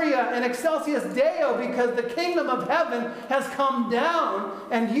 Gloria and excelsis Deo, because the kingdom of heaven has come down,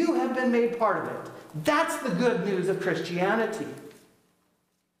 and you have been made part of it. That's the good news of Christianity.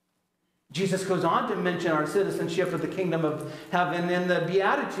 Jesus goes on to mention our citizenship of the kingdom of heaven in the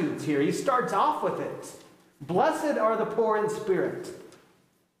Beatitudes here. He starts off with it. Blessed are the poor in spirit.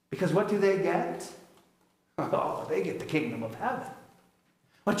 Because what do they get? Oh, they get the kingdom of heaven.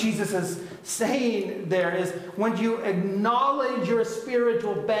 What Jesus is saying there is when you acknowledge your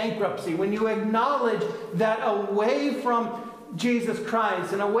spiritual bankruptcy, when you acknowledge that away from Jesus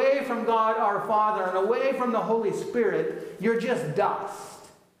Christ and away from God our Father and away from the Holy Spirit, you're just dust.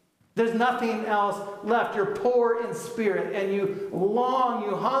 There's nothing else left. You're poor in spirit, and you long,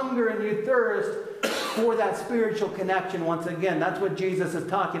 you hunger, and you thirst for that spiritual connection once again. That's what Jesus is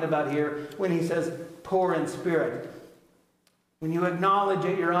talking about here when he says poor in spirit. When you acknowledge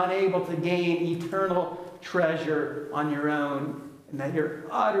that you're unable to gain eternal treasure on your own, and that you're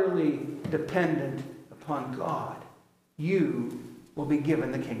utterly dependent upon God, you will be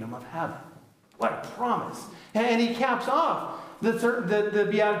given the kingdom of heaven. What a promise. And he caps off the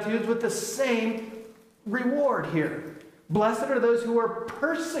Beatitudes with the same reward here. Blessed are those who are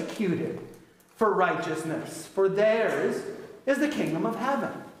persecuted for righteousness, for theirs is the kingdom of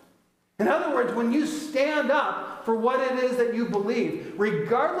heaven. In other words, when you stand up for what it is that you believe,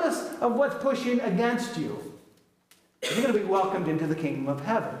 regardless of what's pushing against you, you're going to be welcomed into the kingdom of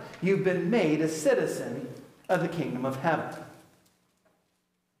heaven. You've been made a citizen of the kingdom of heaven.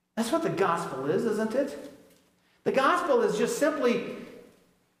 That's what the gospel is, isn't it? The gospel is just simply,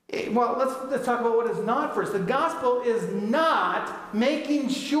 well, let's talk about what it's not first. The gospel is not making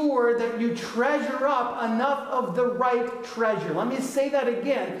sure that you treasure up enough of the right treasure. Let me say that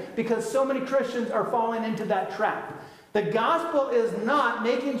again, because so many Christians are falling into that trap. The gospel is not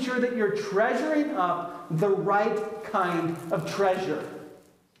making sure that you're treasuring up the right kind of treasure.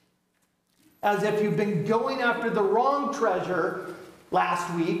 As if you've been going after the wrong treasure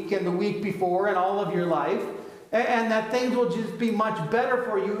last week and the week before and all of your life, and that things will just be much better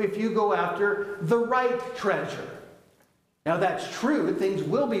for you if you go after the right treasure. Now that's true, things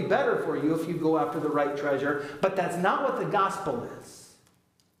will be better for you if you go after the right treasure, but that's not what the gospel is.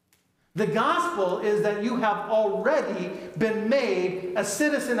 The gospel is that you have already been made a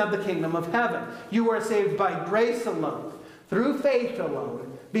citizen of the kingdom of heaven. You are saved by grace alone, through faith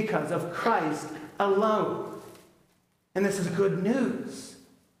alone, because of Christ alone. And this is good news.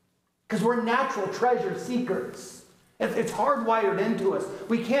 Because we're natural treasure seekers. It's hardwired into us.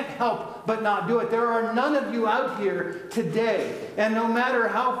 We can't help but not do it. There are none of you out here today. And no matter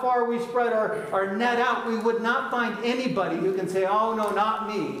how far we spread our net out, we would not find anybody who can say, oh, no, not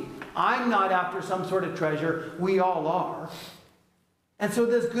me. I'm not after some sort of treasure. We all are. And so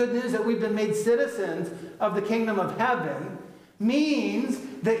this good news that we've been made citizens of the kingdom of heaven means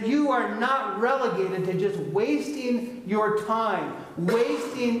that you are not relegated to just wasting your time,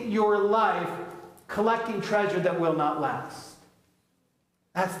 wasting your life, collecting treasure that will not last.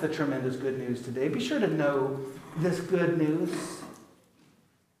 That's the tremendous good news today. Be sure to know this good news,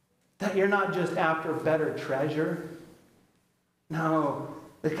 that you're not just after better treasure. No,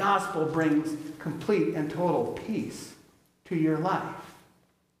 the gospel brings complete and total peace to your life.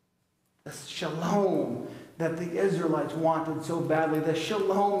 The shalom that the Israelites wanted so badly, the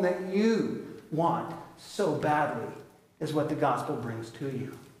shalom that you want so badly, is what the gospel brings to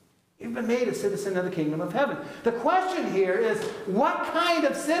you. You've been made a citizen of the kingdom of heaven. The question here is, what kind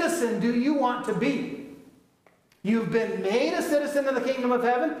of citizen do you want to be? You've been made a citizen of the kingdom of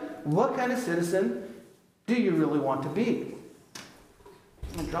heaven. What kind of citizen do you really want to be?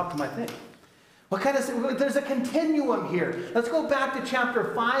 I dropped my thing. There's a continuum here. Let's go back to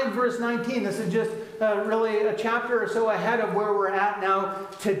chapter 5, verse 19. This is just really a chapter or so ahead of where we're at now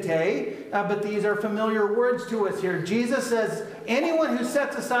today. But these are familiar words to us here. Jesus says, anyone who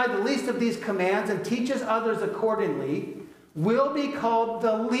sets aside the least of these commands and teaches others accordingly will be called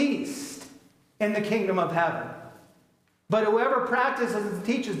the least in the kingdom of heaven. But whoever practices and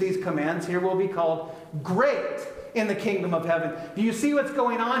teaches these commands here will be called great in the kingdom of heaven. Do you see what's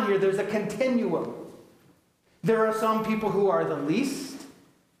going on here? There's a continuum. There are some people who are the least,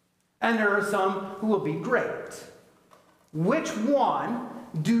 and there are some who will be great. Which one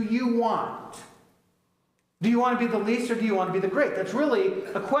do you want? Do you want to be the least or do you want to be the great? That's really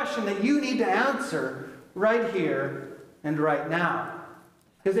a question that you need to answer right here and right now.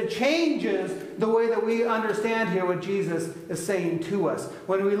 Because it changes the way that we understand here what Jesus is saying to us.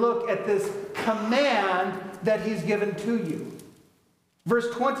 When we look at this command that he's given to you. Verse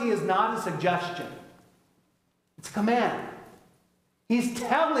 20 is not a suggestion. It's a command. He's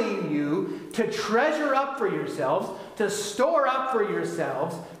telling you to treasure up for yourselves, to store up for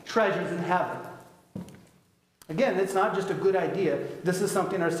yourselves treasures in heaven. Again, it's not just a good idea. This is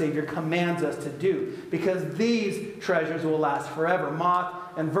something our Savior commands us to do. Because these treasures will last forever. Moth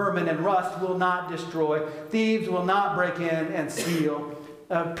and vermin and rust will not destroy. Thieves will not break in and steal.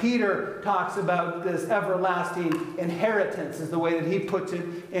 Peter talks about this everlasting inheritance, is the way that he puts it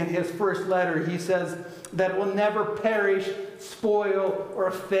in his first letter. He says that it will never perish, spoil,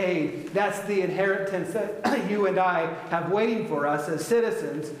 or fade. That's the inheritance that you and I have waiting for us as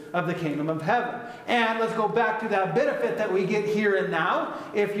citizens of the kingdom of heaven. And let's go back to that benefit that we get here and now.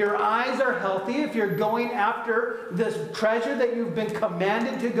 If your eyes are healthy, if you're going after this treasure that you've been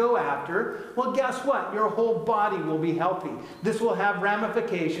commanded to go after, well, guess what? Your whole body will be healthy. This will have ramifications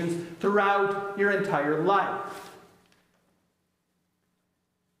throughout your entire life.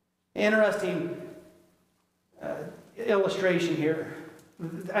 Interesting illustration here.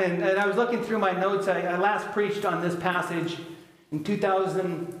 And I was looking through my notes. I last preached on this passage in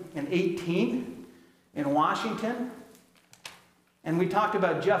 2018 in Washington. And we talked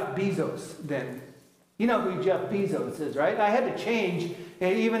about Jeff Bezos then. You know who Jeff Bezos is, right? I had to change,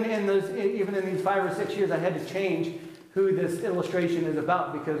 even in these 5 or 6 years, I had to change who this illustration is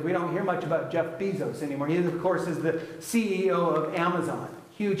about because we don't hear much about Jeff Bezos anymore. He, of course, is the CEO of Amazon.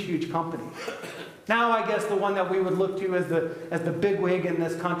 Huge, huge company. Now, I guess the one that we would look to as the bigwig in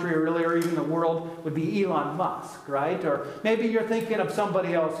this country, or really, or even the world, would be Elon Musk, right? Or maybe you're thinking of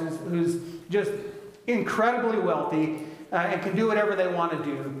somebody else who's just incredibly wealthy and can do whatever they want to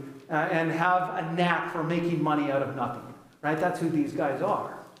do and have a knack for making money out of nothing, right? That's who these guys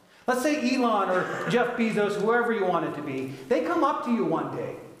are. Let's say Elon or Jeff Bezos, whoever you want it to be, they come up to you one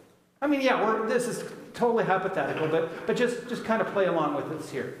day. I mean, yeah, this is totally hypothetical, but just kind of play along with us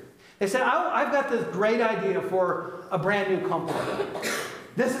here. They said, I've got this great idea for a brand new company.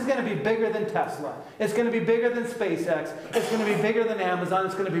 This is going to be bigger than Tesla. It's going to be bigger than SpaceX. It's going to be bigger than Amazon.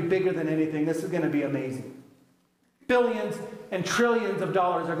 It's going to be bigger than anything. This is going to be amazing. Billions and trillions of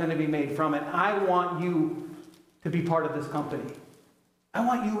dollars are going to be made from it. I want you to be part of this company. I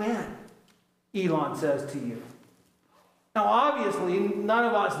want you in, Elon says to you. Now, obviously, none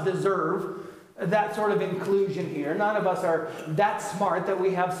of us deserve that sort of inclusion here. None of us are that smart that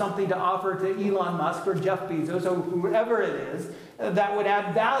we have something to offer to Elon Musk or Jeff Bezos or whoever it is that would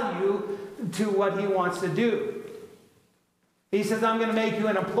add value to what he wants to do. He says, I'm going to make you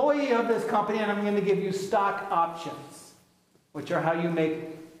an employee of this company and I'm going to give you stock options, which are how you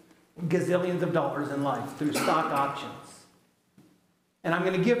make gazillions of dollars in life, through stock options. And I'm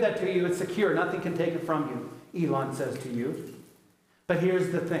going to give that to you. It's secure. Nothing can take it from you, Elon says to you. But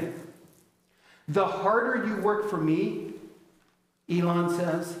here's the thing. The harder you work for me, Elon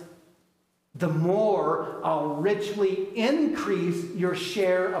says, the more I'll richly increase your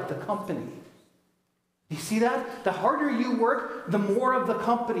share of the company. You see that? The harder you work, the more of the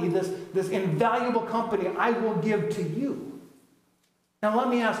company, this invaluable company, I will give to you. Now let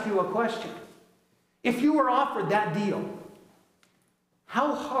me ask you a question. If you were offered that deal,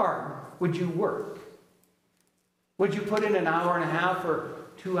 how hard would you work? Would you put in an hour and a half or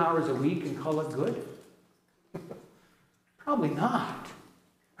 2 hours a week and call it good? Probably not.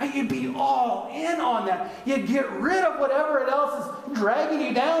 Right? You'd be all in on that. You'd get rid of whatever else is dragging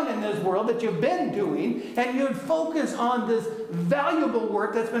you down in this world that you've been doing, and you'd focus on this valuable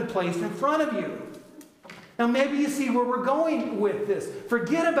work that's been placed in front of you. Now maybe you see where we're going with this.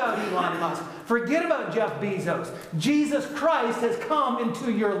 Forget about Elon Musk. Forget about Jeff Bezos. Jesus Christ has come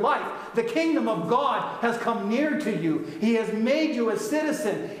into your life. The kingdom of God has come near to you. He has made you a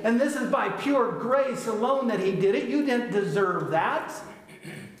citizen. And this is by pure grace alone that he did it. You didn't deserve that.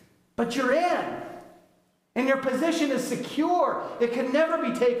 But you're in. And your position is secure. It can never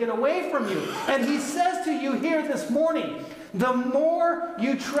be taken away from you. And he says to you here this morning, the more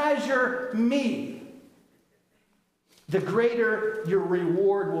you treasure me, the greater your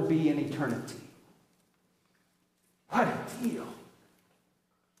reward will be in eternity. What a deal.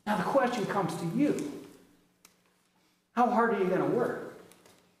 Now the question comes to you. How hard are you going to work?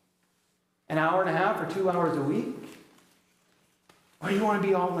 An hour and a half or 2 hours a week? Or do you want to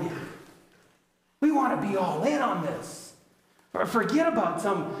be all in? We want to be all in on this. Forget about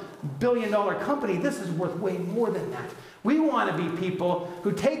some billion-dollar company. This is worth way more than that. We want to be people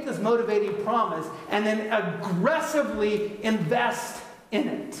who take this motivating promise and then aggressively invest in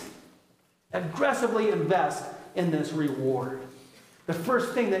it. Aggressively invest in this reward. The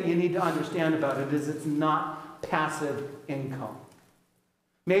first thing that you need to understand about it is it's not passive income.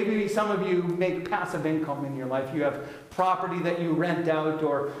 Maybe some of you make passive income in your life. You have property that you rent out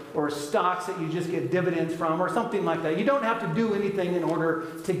or stocks that you just get dividends from or something like that. You don't have to do anything in order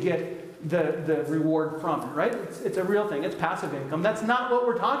to get the reward from it, right? It's a real thing. It's passive income. That's not what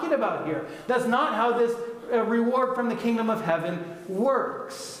we're talking about here. That's not how this reward from the kingdom of heaven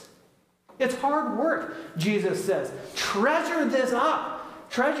works. It's hard work, Jesus says. Treasure this up.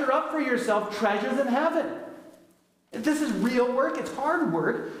 Treasure up for yourself treasures in heaven. This is real work. It's hard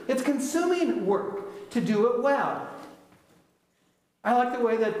work. It's consuming work to do it well. I like the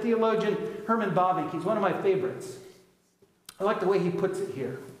way that theologian Herman Bavinck, he's one of my favorites. I like the way he puts it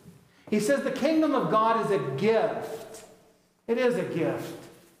here. He says the kingdom of God is a gift. It is a gift.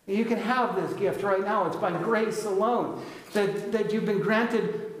 You can have this gift right now. It's by grace alone that you've been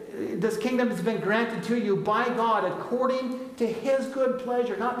granted. This kingdom has been granted to you by God according to his good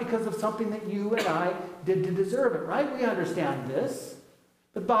pleasure, not because of something that you and I did to deserve it, right? We understand this.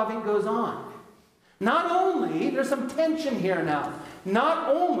 But Bavinck goes on. Not only, there's some tension here now, not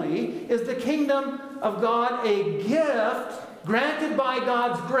only is the kingdom of God a gift granted by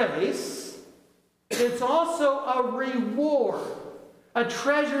God's grace, it's also a reward, a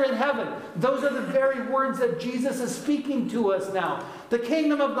treasure in heaven. Those are the very words that Jesus is speaking to us now. The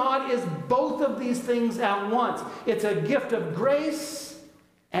kingdom of God is both of these things at once. It's a gift of grace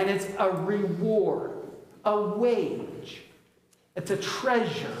and it's a reward, a wage. It's a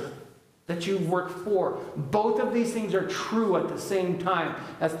treasure that you work for. Both of these things are true at the same time.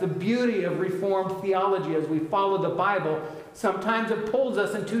 That's the beauty of Reformed theology as we follow the Bible. Sometimes it pulls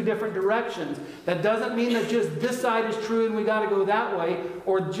us in two different directions. That doesn't mean that just this side is true and we got to go that way,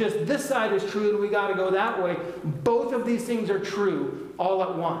 or just this side is true and we got to go that way. Both of these things are true all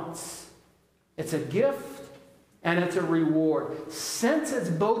at once. It's a gift and it's a reward. Since it's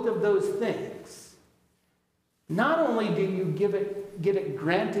both of those things, not only do you get it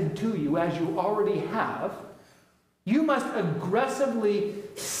granted to you as you already have, you must aggressively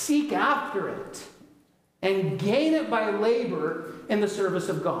seek after it and gain it by labor in the service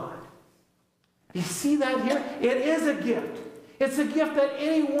of God. You see that here? It is a gift. It's a gift that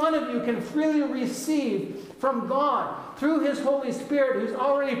any one of you can freely receive from God through his Holy Spirit who's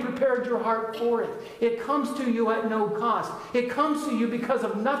already prepared your heart for it. It comes to you at no cost. It comes to you because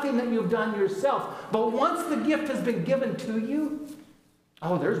of nothing that you've done yourself. But once the gift has been given to you,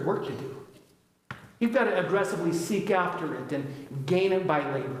 oh, there's work to do. You've got to aggressively seek after it and gain it by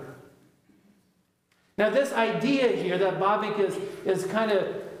labor. Now, this idea here that Bavinck is kind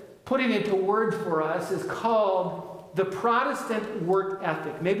of putting into words for us is called the Protestant work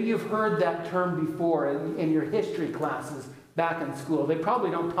ethic. Maybe you've heard that term before in your history classes back in school. They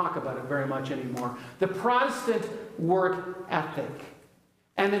probably don't talk about it very much anymore. The Protestant work ethic.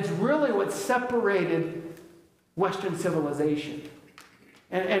 And it's really what separated Western civilization,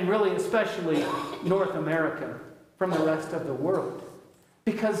 and really especially North America, from the rest of the world.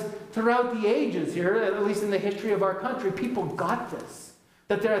 Because throughout the ages here, at least in the history of our country, people got this.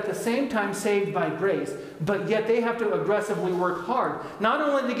 That they're at the same time saved by grace, but yet they have to aggressively work hard. Not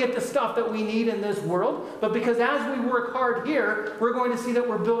only to get the stuff that we need in this world, but because as we work hard here, we're going to see that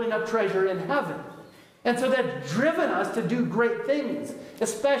we're building up treasure in heaven. And so that's driven us to do great things,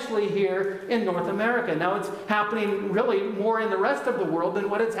 especially here in North America. Now it's happening really more in the rest of the world than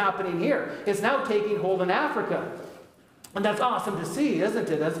what is happening here. It's now taking hold in Africa. And that's awesome to see, isn't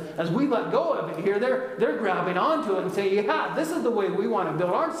it? As we let go of it here, they're grabbing onto it and saying, yeah, this is the way we want to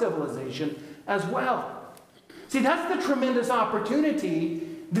build our civilization as well. See, that's the tremendous opportunity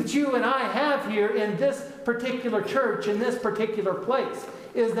that you and I have here in this particular church, in this particular place,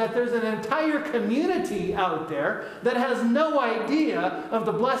 is that there's an entire community out there that has no idea of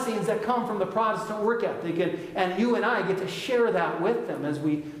the blessings that come from the Protestant work ethic. And you and I get to share that with them as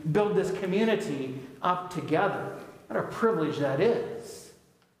we build this community up together. What a privilege that is.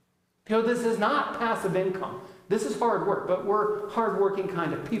 You know, this is not passive income. This is hard work, but we're hardworking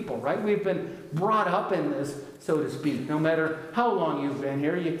kind of people, right? We've been brought up in this, so to speak. No matter how long you've been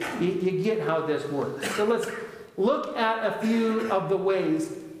here, you get how this works. So let's look at a few of the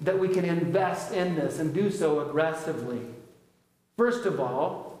ways that we can invest in this and do so aggressively. First of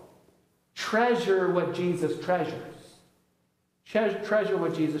all, treasure what Jesus treasures. Treasure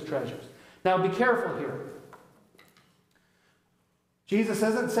what Jesus treasures. Now be careful here. Jesus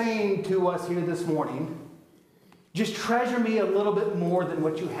isn't saying to us here this morning, just treasure me a little bit more than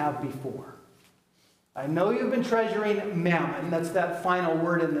what you have before. I know you've been treasuring mammon. That's that final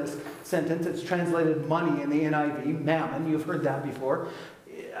word in this sentence. It's translated money in the NIV, mammon. You've heard that before.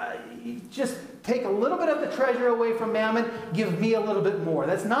 Just take a little bit of the treasure away from mammon. Give me a little bit more.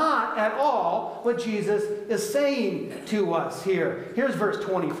 That's not at all what Jesus is saying to us here. Here's verse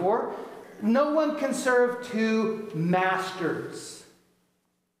 24. No one can serve two masters.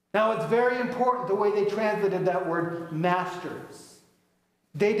 Now, it's very important the way they translated that word, masters.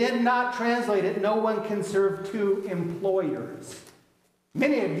 They did not translate it, no one can serve two employers.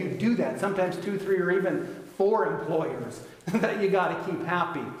 Many of you do that, sometimes 2, 3, or even 4 employers that you got to keep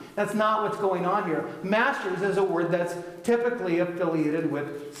happy. That's not what's going on here. Masters is a word that's typically affiliated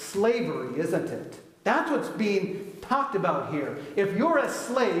with slavery, isn't it? That's what's being talked about here. If you're a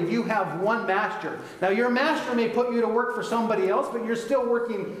slave, you have one master. Now, your master may put you to work for somebody else, but you're still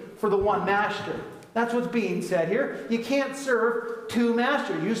working for the one master. That's what's being said here. You can't serve two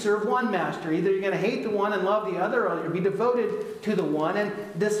masters. You serve one master. Either you're going to hate the one and love the other, or you'll be devoted to the one and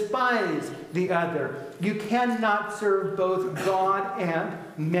despise the other. You cannot serve both God and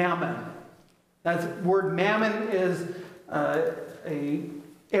mammon. That word mammon is an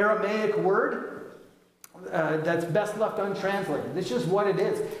Aramaic word that's best left untranslated. It's just what it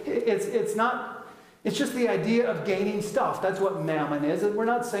is. It's just the idea of gaining stuff. That's what mammon is. And we're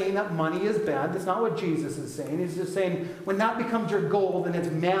not saying that money is bad. That's not what Jesus is saying. He's just saying when that becomes your goal, then it's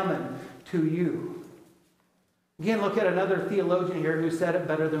mammon to you. Again, look at another theologian here who said it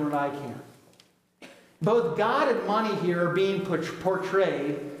better than what I can. Both God and money here are being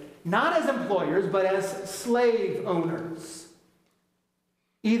portrayed not as employers, but as slave owners.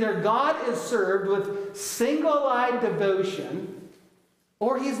 Either God is served with single-eyed devotion,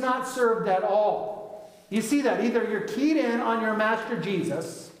 or he's not served at all. You see that? Either you're keyed in on your master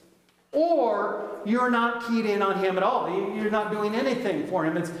Jesus, or you're not keyed in on him at all. You're not doing anything for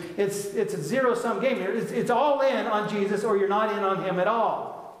him. It's a zero-sum game here. It's all in on Jesus, or you're not in on him at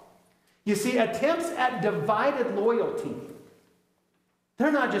all. You see, attempts at divided loyalty,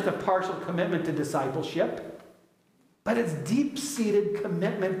 they're not just a partial commitment to discipleship, but it's deep-seated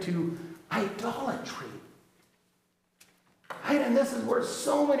commitment to idolatry. Right? And this is where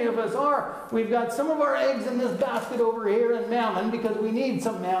so many of us are. We've got some of our eggs in this basket over here in mammon because we need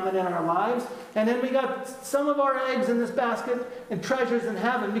some mammon in our lives. And then we got some of our eggs in this basket and treasures in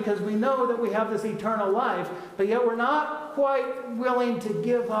heaven because we know that we have this eternal life. But yet we're not quite willing to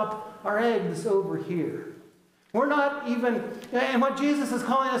give up our eggs over here. We're not even, and what Jesus is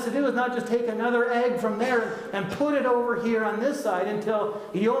calling us to do is not just take another egg from there and put it over here on this side until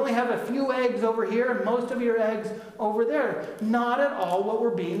you only have a few eggs over here and most of your eggs over there. Not at all what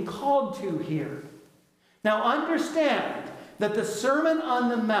we're being called to here. Now understand that the Sermon on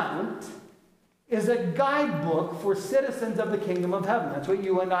the Mount is a guidebook for citizens of the kingdom of heaven. That's what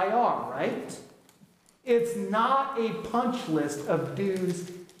you and I are, right? It's not a punch list of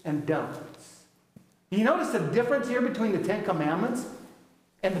do's and don'ts. You notice the difference here between the Ten Commandments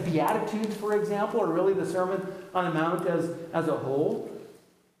and the Beatitudes, for example, or really the Sermon on the Mount as a whole?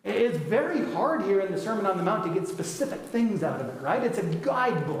 It's very hard here in the Sermon on the Mount to get specific things out of it, right? It's a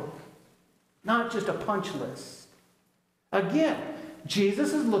guidebook, not just a punch list. Again,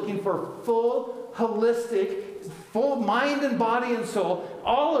 Jesus is looking for full, holistic, full mind and body and soul,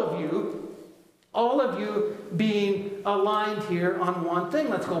 all of you being aligned here on one thing.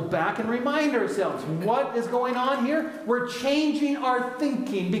 Let's go back and remind ourselves. What is going on here? We're changing our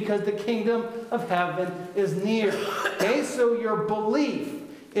thinking because the kingdom of heaven is near. Okay, so your belief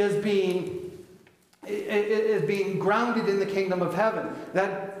is being grounded in the kingdom of heaven.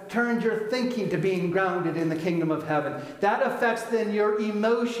 That turns your thinking to being grounded in the kingdom of heaven. That affects then your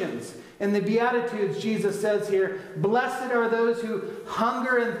emotions. In the Beatitudes, Jesus says here, blessed are those who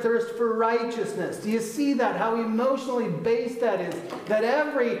hunger and thirst for righteousness. Do you see that? How emotionally based that is? That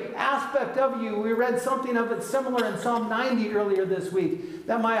every aspect of you, we read something of it similar in Psalm 90 earlier this week,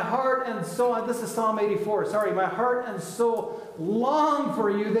 that my heart and soul, this is Psalm 84, sorry, my heart and soul long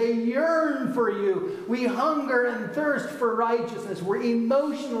for you. They yearn for you. We hunger and thirst for righteousness. We're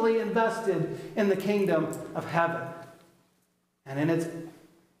emotionally invested in the kingdom of heaven. And then it's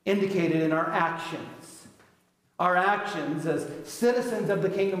indicated in our actions. Our actions as citizens of the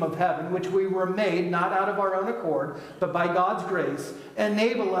kingdom of heaven, which we were made not out of our own accord, but by God's grace,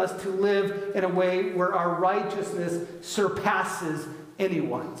 enable us to live in a way where our righteousness surpasses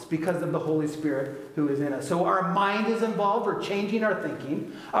anyone's because of the Holy Spirit who is in us. So our mind is involved. We're changing our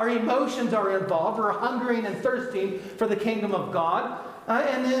thinking. Our emotions are involved. We're hungering and thirsting for the kingdom of God.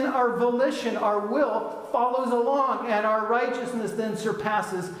 And then our volition, our will, follows along, and our righteousness then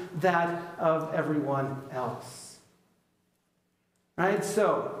surpasses that of everyone else. Right?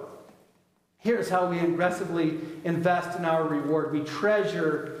 So, here's how we aggressively invest in our reward. We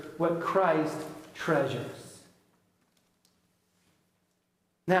treasure what Christ treasures.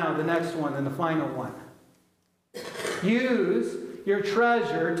 Now, the next one and the final one. Use your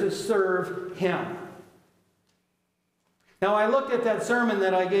treasure to serve Him. Now, I looked at that sermon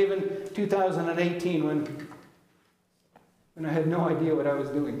that I gave in 2018 when I had no idea what I was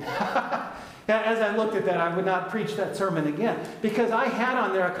doing. As I looked at that, I would not preach that sermon again because I had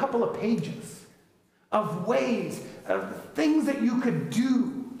on there a couple of pages of ways, of things that you could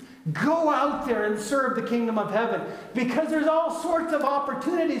do. Go out there and serve the kingdom of heaven because there's all sorts of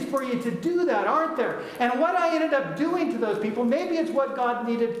opportunities for you to do that, aren't there? And what I ended up doing to those people, maybe it's what God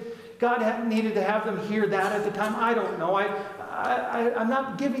needed to have them hear that at the time. I don't know. I'm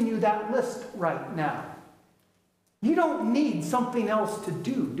not giving you that list right now. You don't need something else to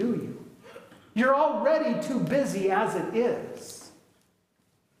do you? You're already too busy as it is.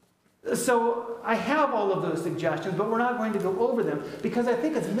 So I have all of those suggestions, but we're not going to go over them because I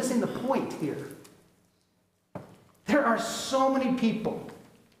think it's missing the point here. There are so many people,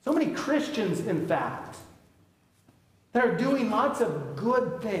 so many Christians, in fact, that are doing lots of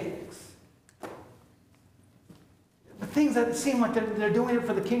good things. The things that seem like they're doing it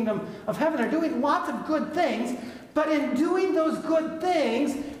for the kingdom of heaven. They're doing lots of good things, but in doing those good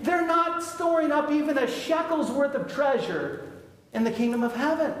things, they're not storing up even a shekel's worth of treasure in the kingdom of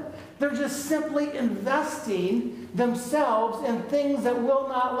heaven. They're just simply investing themselves in things that will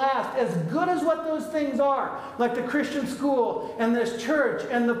not last. As good as what those things are, like the Christian school and this church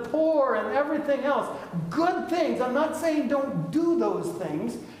and the poor and everything else. Good things. I'm not saying don't do those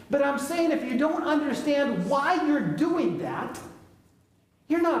things, but I'm saying if you don't understand why you're doing that,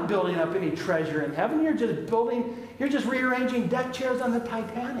 you're not building up any treasure in heaven. You're just rearranging deck chairs on the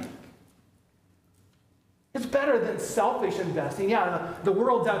Titanic. It's better than selfish investing. Yeah, the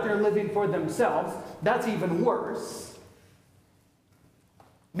world's out there living for themselves. That's even worse.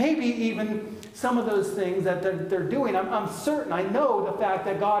 Maybe even some of those things that they're doing, I'm certain, I know the fact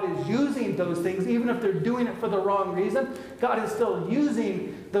that God is using those things, even if they're doing it for the wrong reason, God is still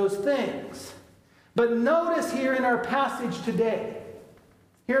using those things. But notice here in our passage today,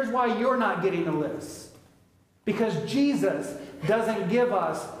 here's why you're not getting a list. Because Jesus doesn't give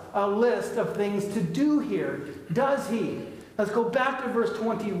us a list of things to do here, does he? Let's go back to verse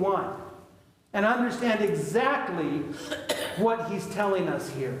 21 and understand exactly what he's telling us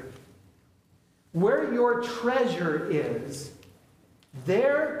here. Where your treasure is,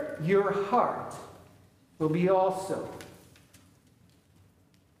 there your heart will be also.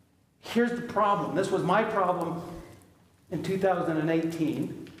 Here's the problem. This was my problem in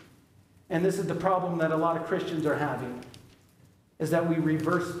 2018, and this is the problem that a lot of Christians are having. Is that we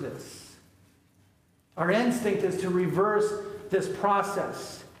reverse this. Our instinct is to reverse this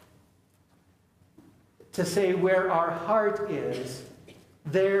process. To say where our heart is,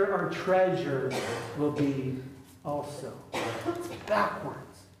 there our treasure will be also. It's backwards.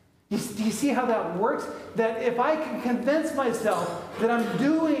 Do you see how that works? That if I can convince myself that I'm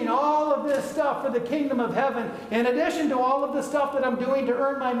doing all of this stuff for the kingdom of heaven, in addition to all of the stuff that I'm doing to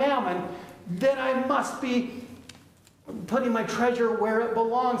earn my mammon, then I must be putting my treasure where it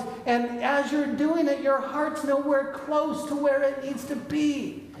belongs. And as you're doing it, your heart's nowhere close to where it needs to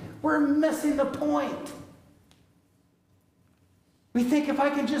be. We're missing the point. We think if I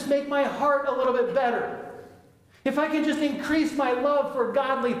can just make my heart a little bit better, if I can just increase my love for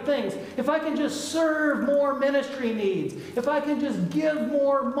godly things, if I can just serve more ministry needs, if I can just give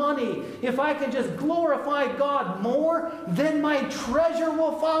more money, if I can just glorify God more, then my treasure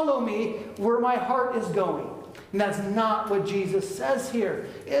will follow me where my heart is going. And that's not what Jesus says here,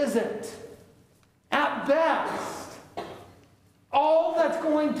 is it? At best, all that's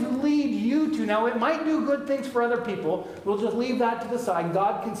going to lead you to, now it might do good things for other people. We'll just leave that to the side.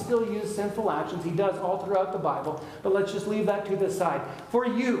 God can still use sinful actions. He does all throughout the Bible. But let's just leave that to the side. For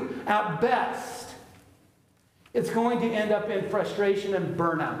you, at best, it's going to end up in frustration and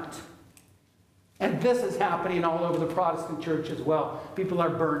burnout. And this is happening all over the Protestant church as well. People are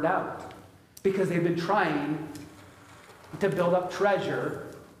burned out because they've been trying to build up treasure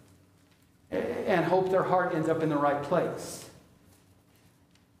and hope their heart ends up in the right place.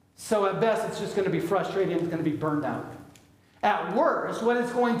 So at best, it's just going to be frustrating. It's going to be burned out. At worst, what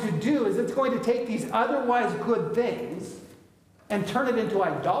it's going to do is it's going to take these otherwise good things and turn it into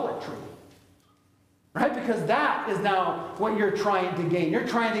idolatry. Right? Because that is now what you're trying to gain. You're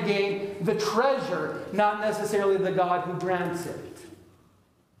trying to gain the treasure, not necessarily the God who grants it.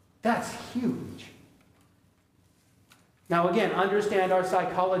 That's huge. Now again, understand our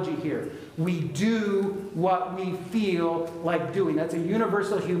psychology here. We do what we feel like doing. That's a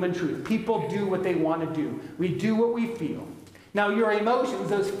universal human truth. People do what they want to do. We do what we feel. Now your emotions,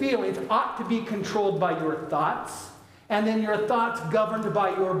 those feelings, ought to be controlled by your thoughts, and then your thoughts governed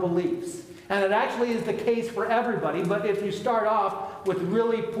by your beliefs. And it actually is the case for everybody, but if you start off with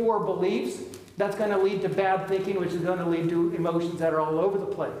really poor beliefs, that's going to lead to bad thinking, which is going to lead to emotions that are all over the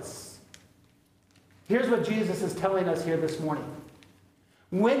place. Here's what Jesus is telling us here this morning.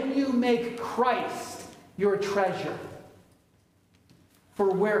 When you make Christ your treasure, for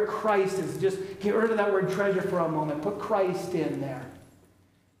where Christ is, just get rid of that word treasure for a moment. Put Christ in there.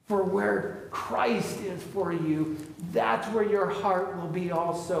 For where Christ is for you, that's where your heart will be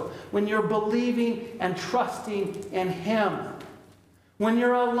also. When you're believing and trusting in Him. When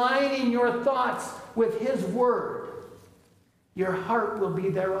you're aligning your thoughts with His Word, your heart will be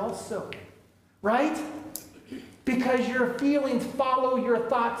there also. Right? Because your feelings follow your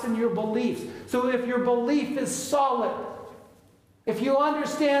thoughts and your beliefs. So if your belief is solid, if you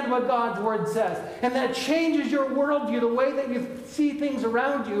understand what God's Word says, and that changes your worldview, the way that you see things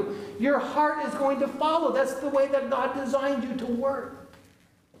around you, your heart is going to follow. That's the way that God designed you to work.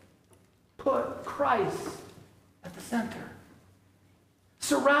 Put Christ at the center.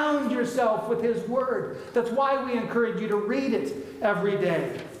 Surround yourself with His Word. That's why we encourage you to read it every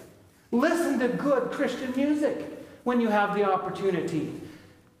day. Listen to good Christian music when you have the opportunity.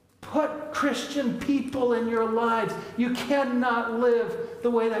 Put Christian people in your lives. You cannot live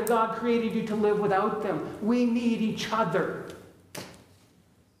the way that God created you to live without them. We need each other.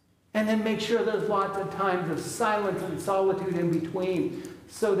 And then make sure there's lots of times of silence and solitude in between,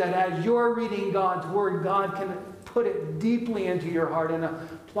 so that as you're reading God's Word, God can put it deeply into your heart and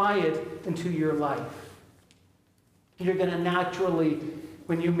apply it into your life. You're going to naturally,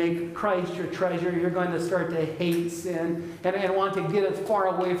 when you make Christ your treasure, you're going to start to hate sin and want to get as far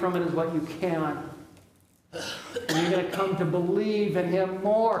away from it as what you can. And you're going to come to believe in Him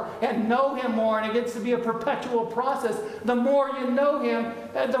more and know Him more, and it gets to be a perpetual process. The more you know Him,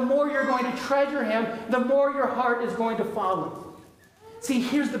 the more you're going to treasure Him, the more your heart is going to follow. See,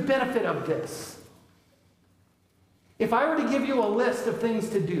 here's the benefit of this. If I were to give you a list of things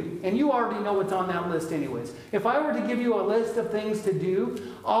to do, and you already know what's on that list anyways. If I were to give you a list of things to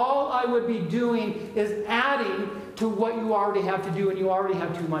do, all I would be doing is adding to what you already have to do, and you already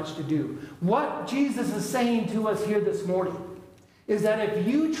have too much to do. What Jesus is saying to us here this morning is that if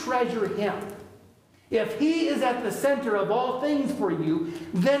you treasure Him, if He is at the center of all things for you,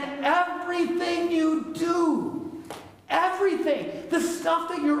 then everything you do, everything, the stuff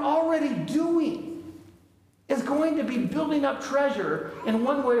that you're already doing, is going to be building up treasure in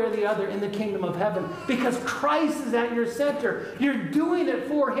one way or the other in the kingdom of heaven, because Christ is at your center. You're doing it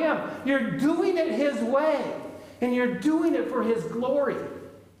for Him. You're doing it His way, and you're doing it for His glory.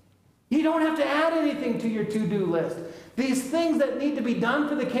 You don't have to add anything to your to-do list. These things that need to be done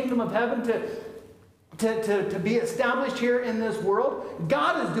for the kingdom of heaven to be established here in this world,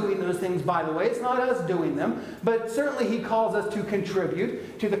 God is doing those things, by the way. It's not us doing them, but certainly He calls us to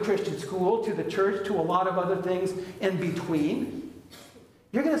contribute to the Christian school, to the church, to a lot of other things in between.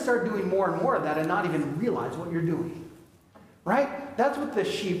 You're going to start doing more and more of that and not even realize what you're doing. Right? That's what the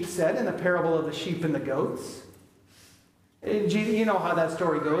sheep said in the parable of the sheep and the goats. You know how that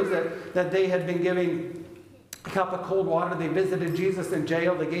story goes, that they had been giving a cup of cold water. They visited Jesus in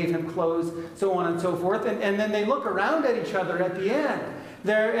jail. They gave Him clothes, so on and so forth. And then they look around at each other at the end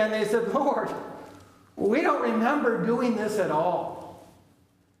there, and they said, Lord, We don't remember doing this at all.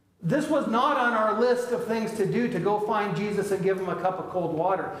 This was not on our list of things to do, to go find Jesus and give him a cup of cold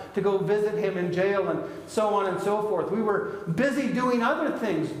water, to go visit him in jail and so on and so forth. We were busy doing other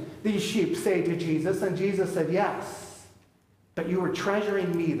things, these sheep say to Jesus, and Jesus said, yes, but you were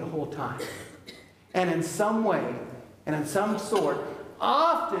treasuring me the whole time. And in some way, and in some sort,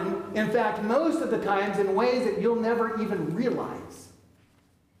 often, in fact, most of the times, in ways that you'll never even realize,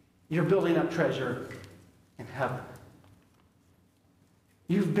 you're building up treasure in heaven.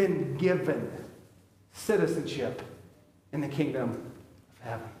 You've been given citizenship in the kingdom of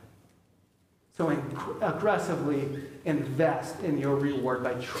heaven. So aggressively invest in your reward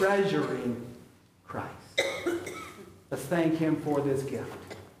by treasuring Christ. Let's thank him for this gift.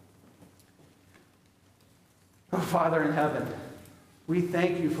 Oh, Father in heaven, we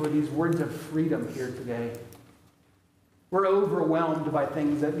thank you for these words of freedom here today. We're overwhelmed by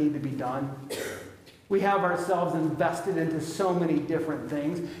things that need to be done. We have ourselves invested into so many different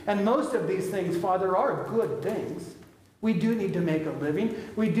things. And most of these things, Father, are good things. We do need to make a living.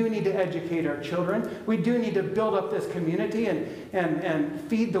 We do need to educate our children. We do need to build up this community and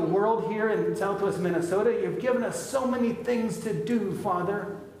feed the world here in Southwest Minnesota. You've given us so many things to do,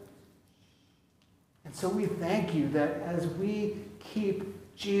 Father. And so we thank you that as we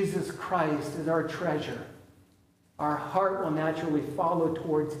keep Jesus Christ as our treasure, our heart will naturally follow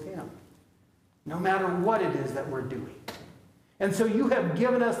towards him, no matter what it is that we're doing. And so you have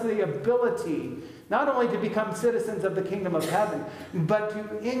given us the ability not only to become citizens of the kingdom of heaven, but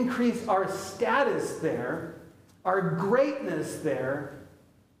to increase our status there, our greatness there,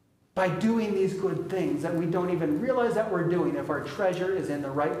 by doing these good things that we don't even realize that we're doing if our treasure is in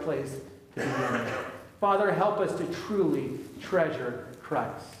the right place to begin with. Father, help us to truly treasure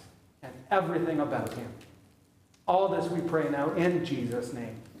Christ and everything about him. All this we pray now in Jesus'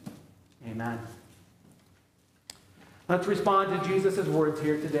 name. Amen. Let's respond to Jesus' words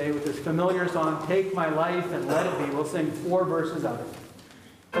here today with this familiar song, Take My Life and Let It Be. We'll sing 4 verses of it.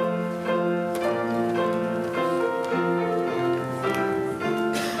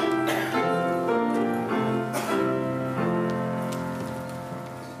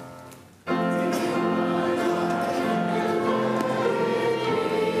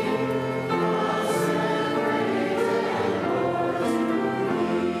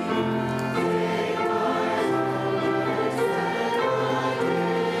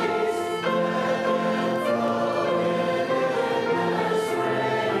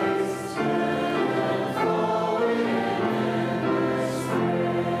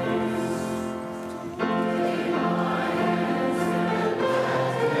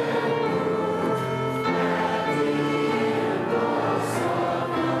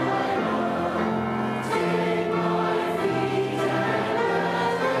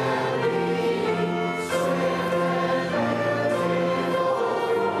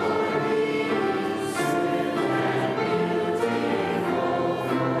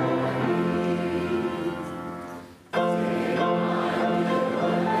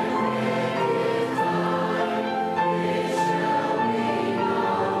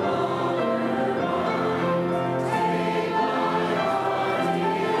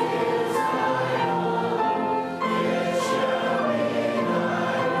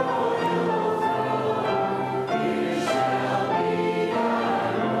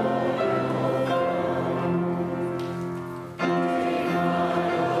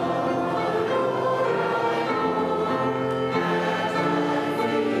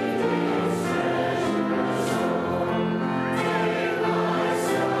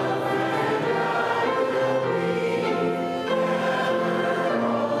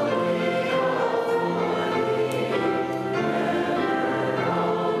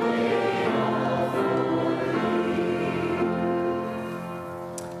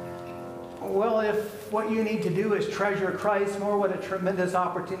 What you need to do is treasure Christ more. What a tremendous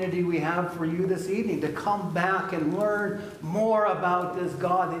opportunity we have for you this evening to come back and learn more about this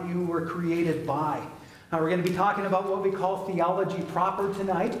God that you were created by. Now, we're going to be talking about what we call theology proper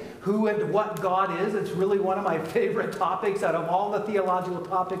tonight, who and what God is. It's really one of my favorite topics out of all the theological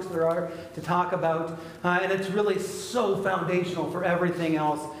topics there are to talk about. And it's really so foundational for everything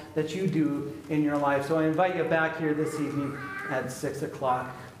else that you do in your life. So I invite you back here this evening at 6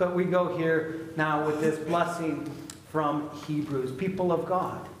 o'clock. But we go here now with this blessing from Hebrews. People of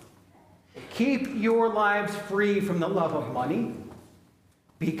God, keep your lives free from the love of money.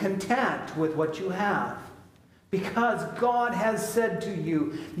 Be content with what you have, because God has said to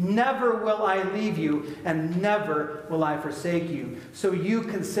you, never will I leave you, and never will I forsake you. So you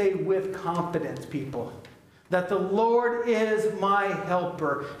can say with confidence, people, that the Lord is my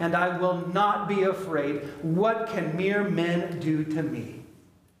helper, and I will not be afraid. What can mere men do to me?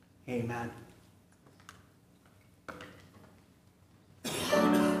 Amen.